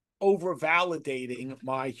over-validating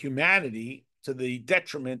my humanity to the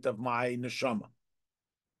detriment of my neshama?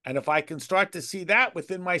 And if I can start to see that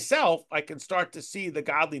within myself, I can start to see the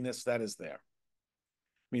godliness that is there.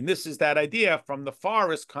 I mean, this is that idea, from the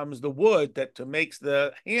forest comes the wood that makes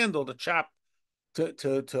the handle to chop,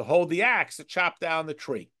 to hold the axe to chop down the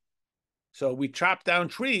tree. So we chop down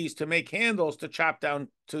trees to make handles to chop down,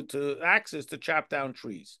 to axes to chop down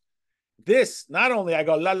trees. This, not only I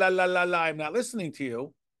go, la, la, la, la, la, I'm not listening to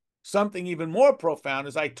you. Something even more profound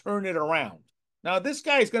is I turn it around. Now, this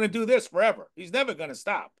guy is going to do this forever. He's never going to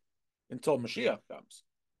stop until Mashiach comes.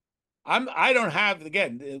 I don't have,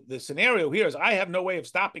 again, the scenario here is I have no way of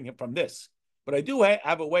stopping him from this, but I do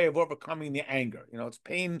have a way of overcoming the anger. You know, it's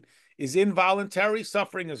pain is involuntary,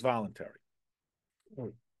 suffering is voluntary.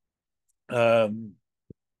 Now,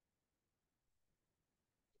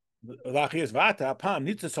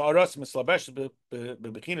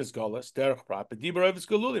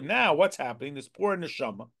 what's happening? This poor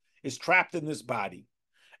neshama is trapped in this body,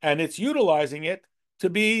 and it's utilizing it to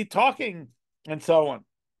be talking and so on.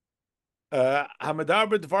 And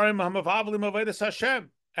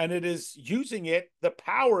it is using it, the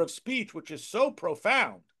power of speech, which is so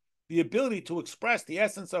profound, the ability to express the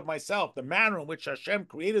essence of myself, the manner in which Hashem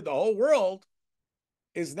created the whole world,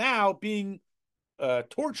 is now being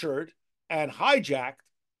tortured and hijacked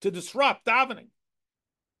to disrupt davening.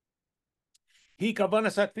 The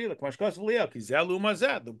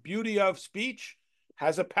beauty of speech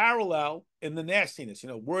has a parallel in the nastiness. You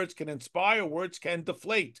know, words can inspire, words can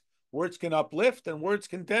deflate, words can uplift, and words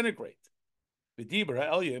can denigrate.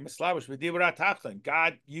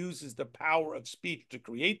 God uses the power of speech to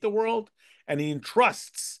create the world, and he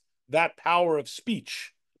entrusts that power of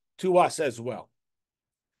speech to us as well.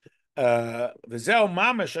 This goes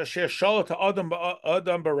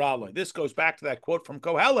back to that quote from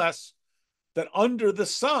Koheles, that under the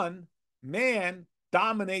sun, man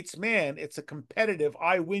dominates man. It's a competitive,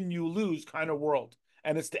 I win, you lose kind of world,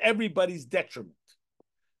 and it's to everybody's detriment.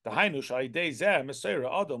 Because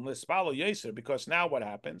now what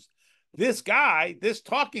happens? This guy, this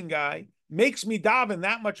talking guy, makes me daven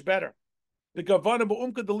that much better. To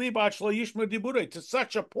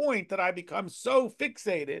such a point that I become so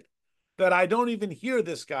fixated that I don't even hear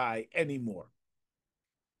this guy anymore.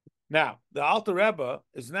 Now, the Alter Rebbe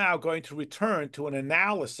is now going to return to an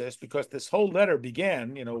analysis, because this whole letter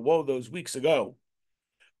began, those weeks ago,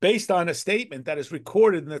 based on a statement that is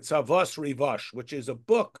recorded in the Tzavos Rivash, which is a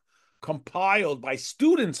book compiled by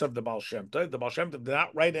students of the Baal Shem Tov. The Baal Shem Tov did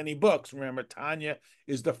not write any books. Remember, Tanya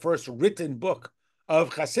is the first written book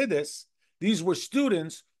of Hasidus. These were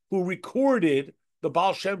students who recorded the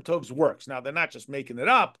Baal Shem Tov's works. Now, they're not just making it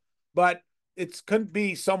up, but it could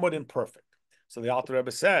be somewhat imperfect. So the Alter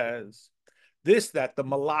Rebbe says that the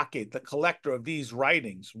Malakid, the collector of these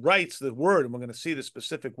writings, writes the word, and we're going to see the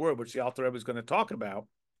specific word which the Alter Rebbe is going to talk about,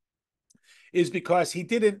 is because he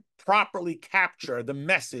didn't properly capture the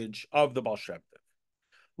message of the Baal Shem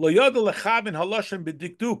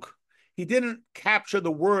Tov. He didn't capture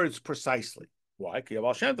the words precisely. Why? Because the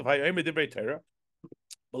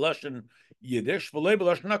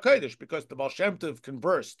Baal Shem Tov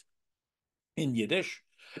conversed in Yiddish,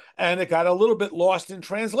 and it got a little bit lost in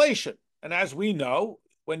translation. And as we know,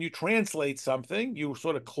 when you translate something, you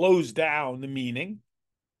sort of close down the meaning,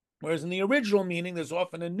 whereas in the original meaning, there's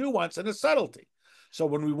often a nuance and a subtlety. So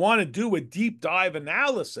when we want to do a deep dive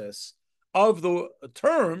analysis of the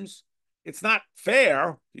terms, it's not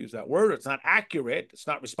fair to use that word, it's not accurate, it's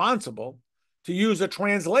not responsible to use a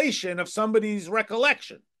translation of somebody's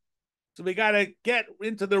recollection. So we got to get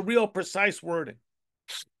into the real precise wording.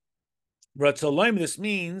 This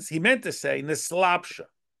means, he meant to say, Nislapsha,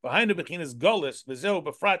 behind the bechinas Golis, V'zeu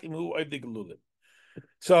befratim hu oivdig.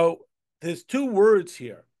 So there's two words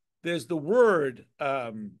here. There's the word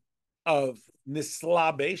of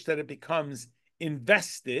nislabesh, that it becomes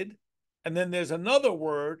invested, and then there's another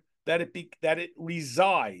word that it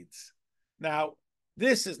resides. Now,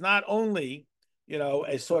 this is not only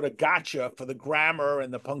a sort of gotcha for the grammar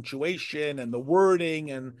and the punctuation and the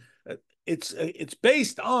wording, and it's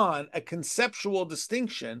based on a conceptual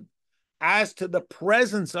distinction as to the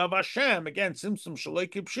presence of Hashem, again, Simsum Shaloi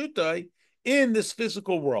Kipshutai, in this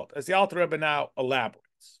physical world, as the Alter Rebbe now elaborates.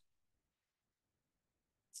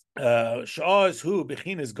 Sha'az hu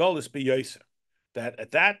bechinas golus beyoser. That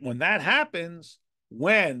at that when that happens,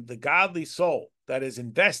 when the godly soul that is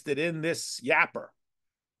invested in this yapper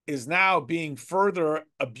is now being further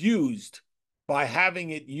abused by having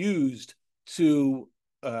it used to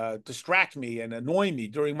distract me and annoy me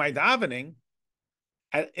during my davening,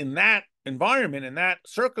 in that environment, in that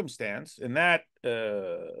circumstance, in that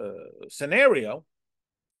scenario,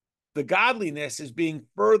 the godliness is being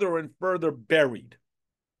further and further buried.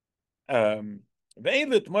 And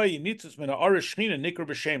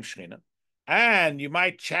you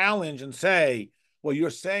might challenge and say, well, you're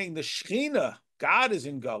saying the Shekhinah, God is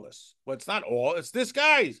in Gullus. Well, it's not all. It's this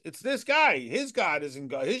guy. It's this guy. His God is in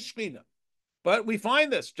Gullus, his Shekhinah. But we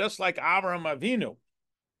find this just like Avraham Avinu.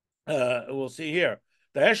 We'll see here.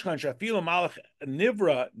 The Eshkan Shafilu Malach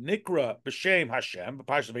Nivra Nikra B'Shem Hashem,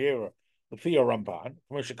 B'Parshat Vayera, L'Fia Ramban,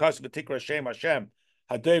 from Shekas V'Tikra Shem Hashem,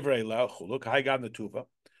 Hadevrei Le'Chuluk, Haigan Netuva.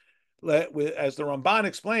 As the Ramban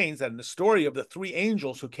explains that in the story of the three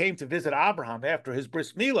angels who came to visit Abraham after his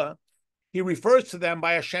bris milah, he refers to them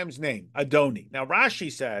by Hashem's name, Adoni. Now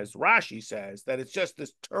Rashi says that it's just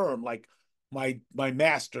this term, like my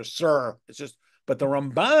master, sir. It's just, but the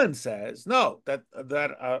Ramban says no, that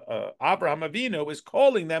Abraham Avinu is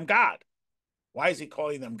calling them God. Why is he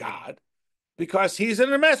calling them God? Because he's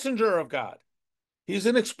a messenger of God. He's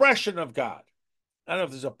an expression of God. I don't know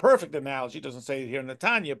if there's a perfect analogy, it doesn't say it here in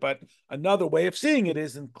Netanya, but another way of seeing it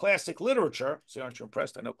is in classic literature. See, aren't you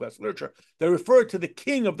impressed? I know classic literature. They refer to the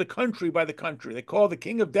king of the country by the country. They call the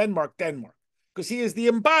king of Denmark, Denmark, because he is the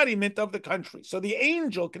embodiment of the country. So the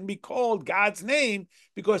angel can be called God's name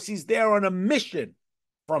because he's there on a mission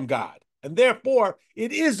from God. And therefore,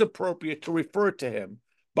 it is appropriate to refer to him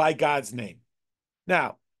by God's name.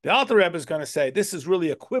 Now, the Alter Rebbe is going to say this is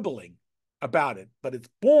really a quibbling about it, but it's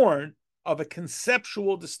born of a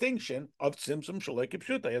conceptual distinction of Tzimtzum Shalei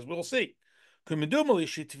Kipshuta, as we'll see. Kumidumali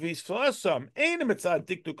shitvis flasam ein mitzad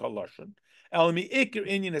diktu kalashon el mi ikir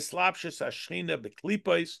inyan eslapshus hashchina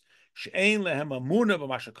beklipos she'ein lehem amuna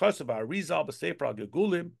b'mashakasav ha'arizal b'sefer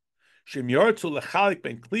al-gegulim shem yortzu lechalik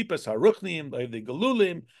ben klipas haruchniim le'evdei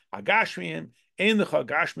gelulim hagashmiyim ein lecha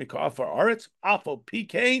gashmi ka'afar aretz afal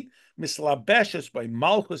pikein mislabeshes by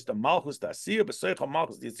malchus da asir b'seichel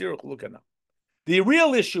malchus da asir chulukana. The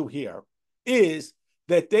real issue here is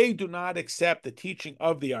that they do not accept the teaching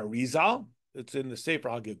of the Arizal. It's in the Sefer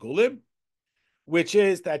HaGegulim, which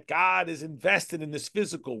is that God is invested in this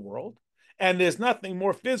physical world, and there's nothing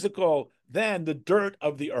more physical than the dirt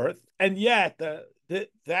of the earth, and yet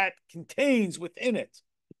that contains within it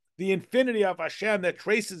the infinity of Hashem that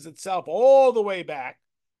traces itself all the way back.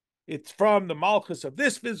 It's from the Malchus of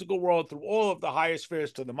this physical world through all of the higher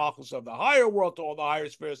spheres to the Malchus of the higher world, to all the higher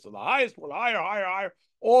spheres to the highest world, higher,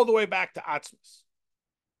 all the way back to Atzmus.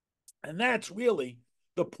 And that's really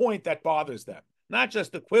the point that bothers them. Not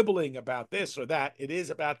just the quibbling about this or that, it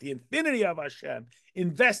is about the infinity of Hashem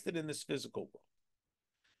invested in this physical world.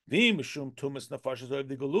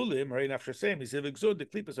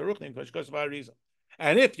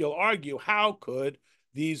 And if you'll argue, how could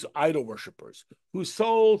these idol worshippers, whose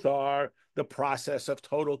souls are the process of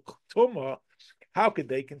total tumah, how could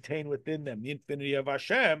they contain within them the infinity of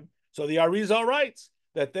Hashem? So the Arizal writes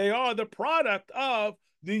that they are the product of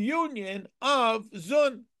the union of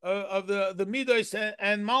Zun, of the Midos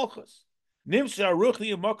and Malchus. Nimsha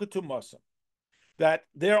Ruchni and Makatumasam. That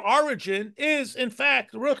their origin is, in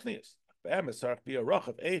fact, Ruchnius. Who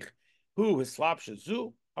is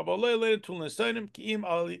Slapshazu? On the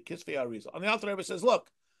Alter Rebbe says, look,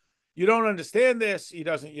 you don't understand this, you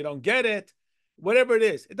don't get it, whatever it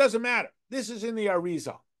is, it doesn't matter. This is in the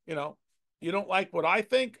Arizal. You don't like what I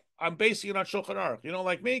think, I'm basing it on Shulchan Aruch. You don't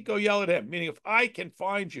like me, go yell at him. Meaning, if I can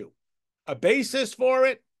find you a basis for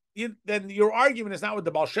it, then your argument is not with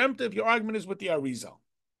the Baal Shem Tov, your argument is with the Arizal.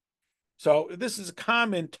 So this is a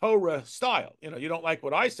common Torah style. You don't like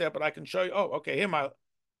what I said, but I can show you, oh, okay,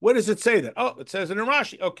 what does it say then? Oh, it says it in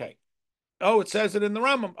Rashi. Okay. Oh, it says it in the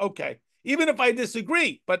Rambam. Okay. Even if I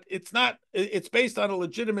disagree, but it's based on a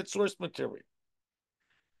legitimate source material.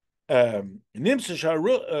 Look what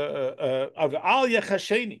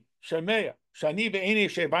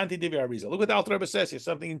the Alter Rebbe says here,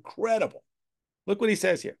 something incredible. Look what he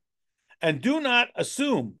says here. And do not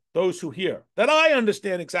assume, those who hear, that I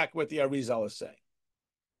understand exactly what the Arizal is saying.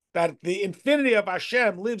 That the infinity of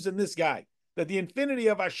Hashem lives in this guy. That the infinity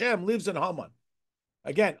of Hashem lives in Haman.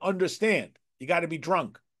 Again, understand. You got to be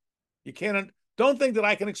drunk. You don't think that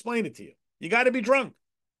I can explain it to you. You got to be drunk.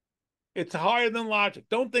 It's higher than logic.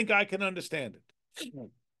 Don't think I can understand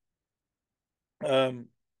it.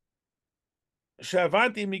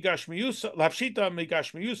 Shavanti migashmiyusa lavshita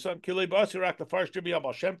migashmiyusa kilei basirak the first to be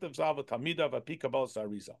about Shem Tov Zalva Tamida Vapika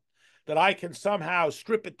Sariza, that I can somehow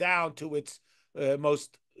strip it down to its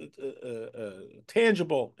most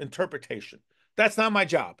tangible interpretation. That's not my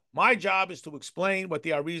job. My job is to explain what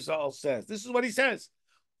the Arizal says. This is what he says.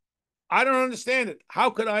 I don't understand it. How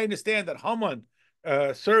could I understand that Haman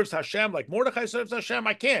serves Hashem like Mordechai serves Hashem?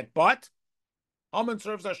 I can't. But Haman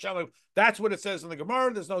serves Hashem. That's what it says in the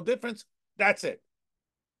Gemara. There's no difference. That's it.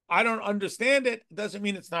 I don't understand it. It doesn't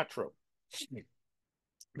mean it's not true.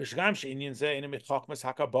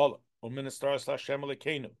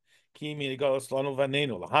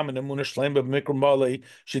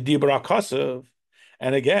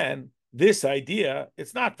 And again, this idea,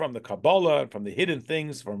 it's not from the Kabbalah and from the hidden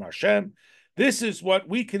things from Hashem. This is what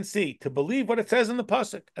we can see, to believe what it says in the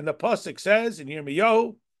Pasuk. And the Pasuk says in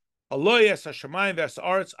Yirmiyahu, Aloyes Hashemayim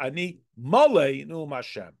v'Ha'aretz ani malei nu'um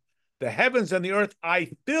Hashem. The heavens and the earth,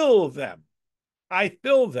 I fill them. I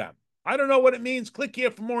fill them. I don't know what it means. Click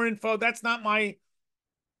here for more info. That's not my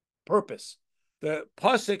purpose. The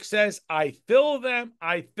Pasuk says, I fill them,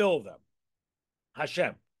 I fill them.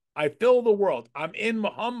 Hashem. I fill the world. I'm in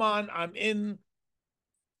Muhammad. I'm in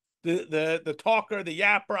the talker, the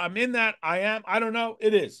yapper. I'm in that. I am. I don't know.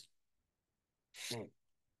 It is. You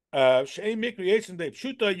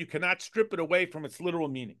cannot strip it away from its literal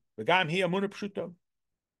meaning. This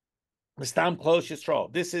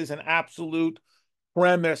is an absolute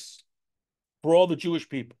premise for all the Jewish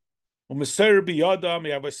people. And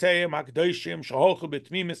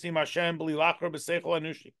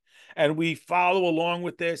we follow along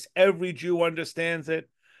with this. Every Jew understands it.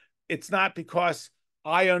 It's not because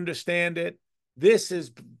I understand it. This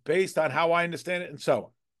is based on how I understand it, and so on.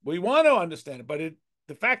 We want to understand it, but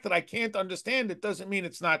the fact that I can't understand it doesn't mean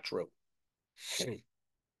it's not true.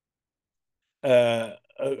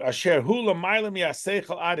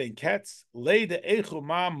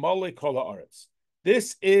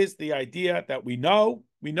 This is the idea that we know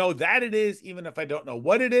that it is, even if I don't know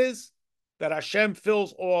what it is, that Hashem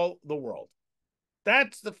fills all the world.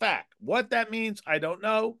 That's the fact. What that means, I don't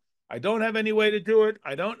know. I don't have any way to do it.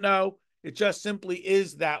 I don't know. It just simply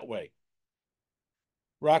is that way.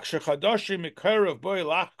 This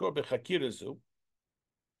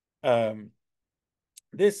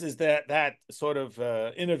is that sort of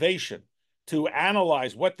innovation to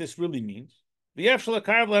analyze what this really means.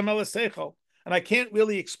 And I can't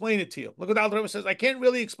really explain it to you. Look what Al Rebbe says. I can't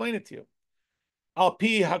really explain it to you. Al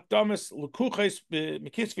pi hakdamas lukuches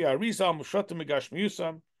mikisvi arizal mushatim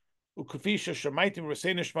megashmiyusam ukufisha shemaitim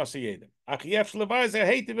resenish masayedim. Achiyef shlevayze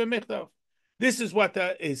heitiv emichtav. This is what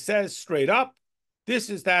it says straight up. This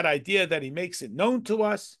is that idea that he makes it known to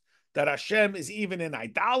us, that Hashem is even in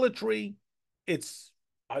idolatry. It's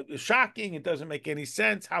shocking. It doesn't make any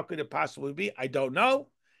sense. How could it possibly be? I don't know.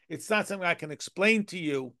 It's not something I can explain to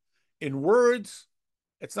you in words.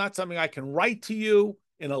 It's not something I can write to you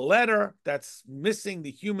in a letter that's missing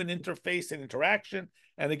the human interface and interaction.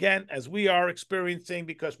 And again, as we are experiencing,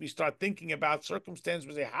 because we start thinking about circumstances,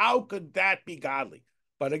 we say, how could that be godly?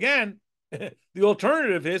 But again, the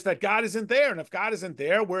alternative is that God isn't there. And if God isn't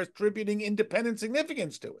there, we're attributing independent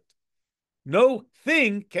significance to it. No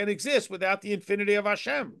thing can exist without the infinity of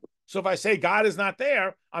Hashem. So if I say God is not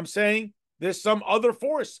there, I'm saying there's some other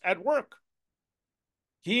force at work.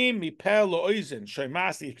 And this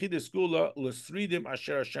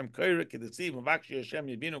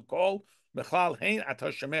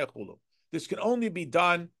can only be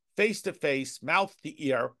done face to face, mouth to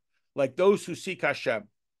ear, like those who seek Hashem.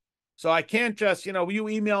 So I can't just, will you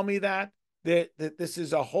email me that this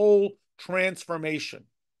is a whole transformation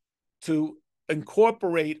to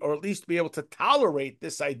incorporate, or at least be able to tolerate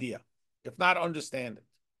this idea, if not understand it.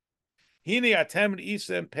 Hine atem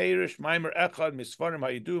isem perish maimer echad misfarim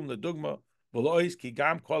hayidum ledugma v'lois ki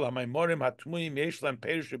gam kol ha'maimorim hatmuim yesh lem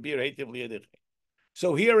perish b'ir heitiv liyadich.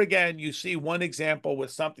 So here again, you see one example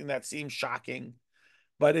with something that seems shocking,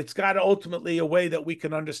 but it's got ultimately a way that we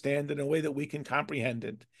can understand it, a way that we can comprehend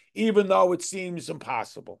it, even though it seems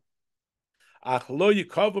impossible. Please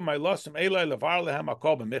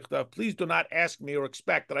do not ask me or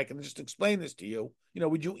expect that I can just explain this to you.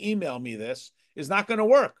 Would you email me this? It's not going to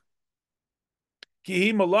work.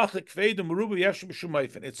 It's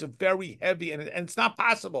a very heavy, and it's not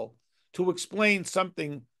possible to explain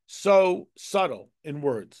something so subtle in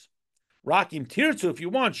words. Rakim tirtzu, if you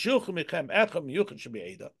want,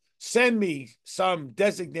 send me some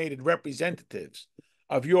designated representatives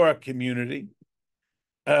of your community.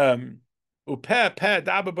 And I'll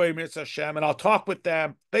talk with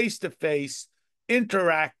them face to face,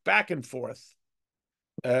 interact back and forth.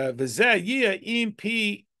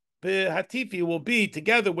 hatifi will be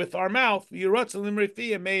together with our mouth.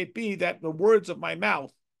 May it be that the words of my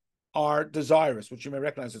mouth are desirous, which you may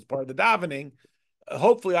recognize as part of the davening.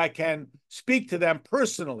 Hopefully, I can speak to them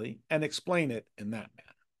personally and explain it in that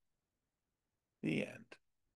manner. The end.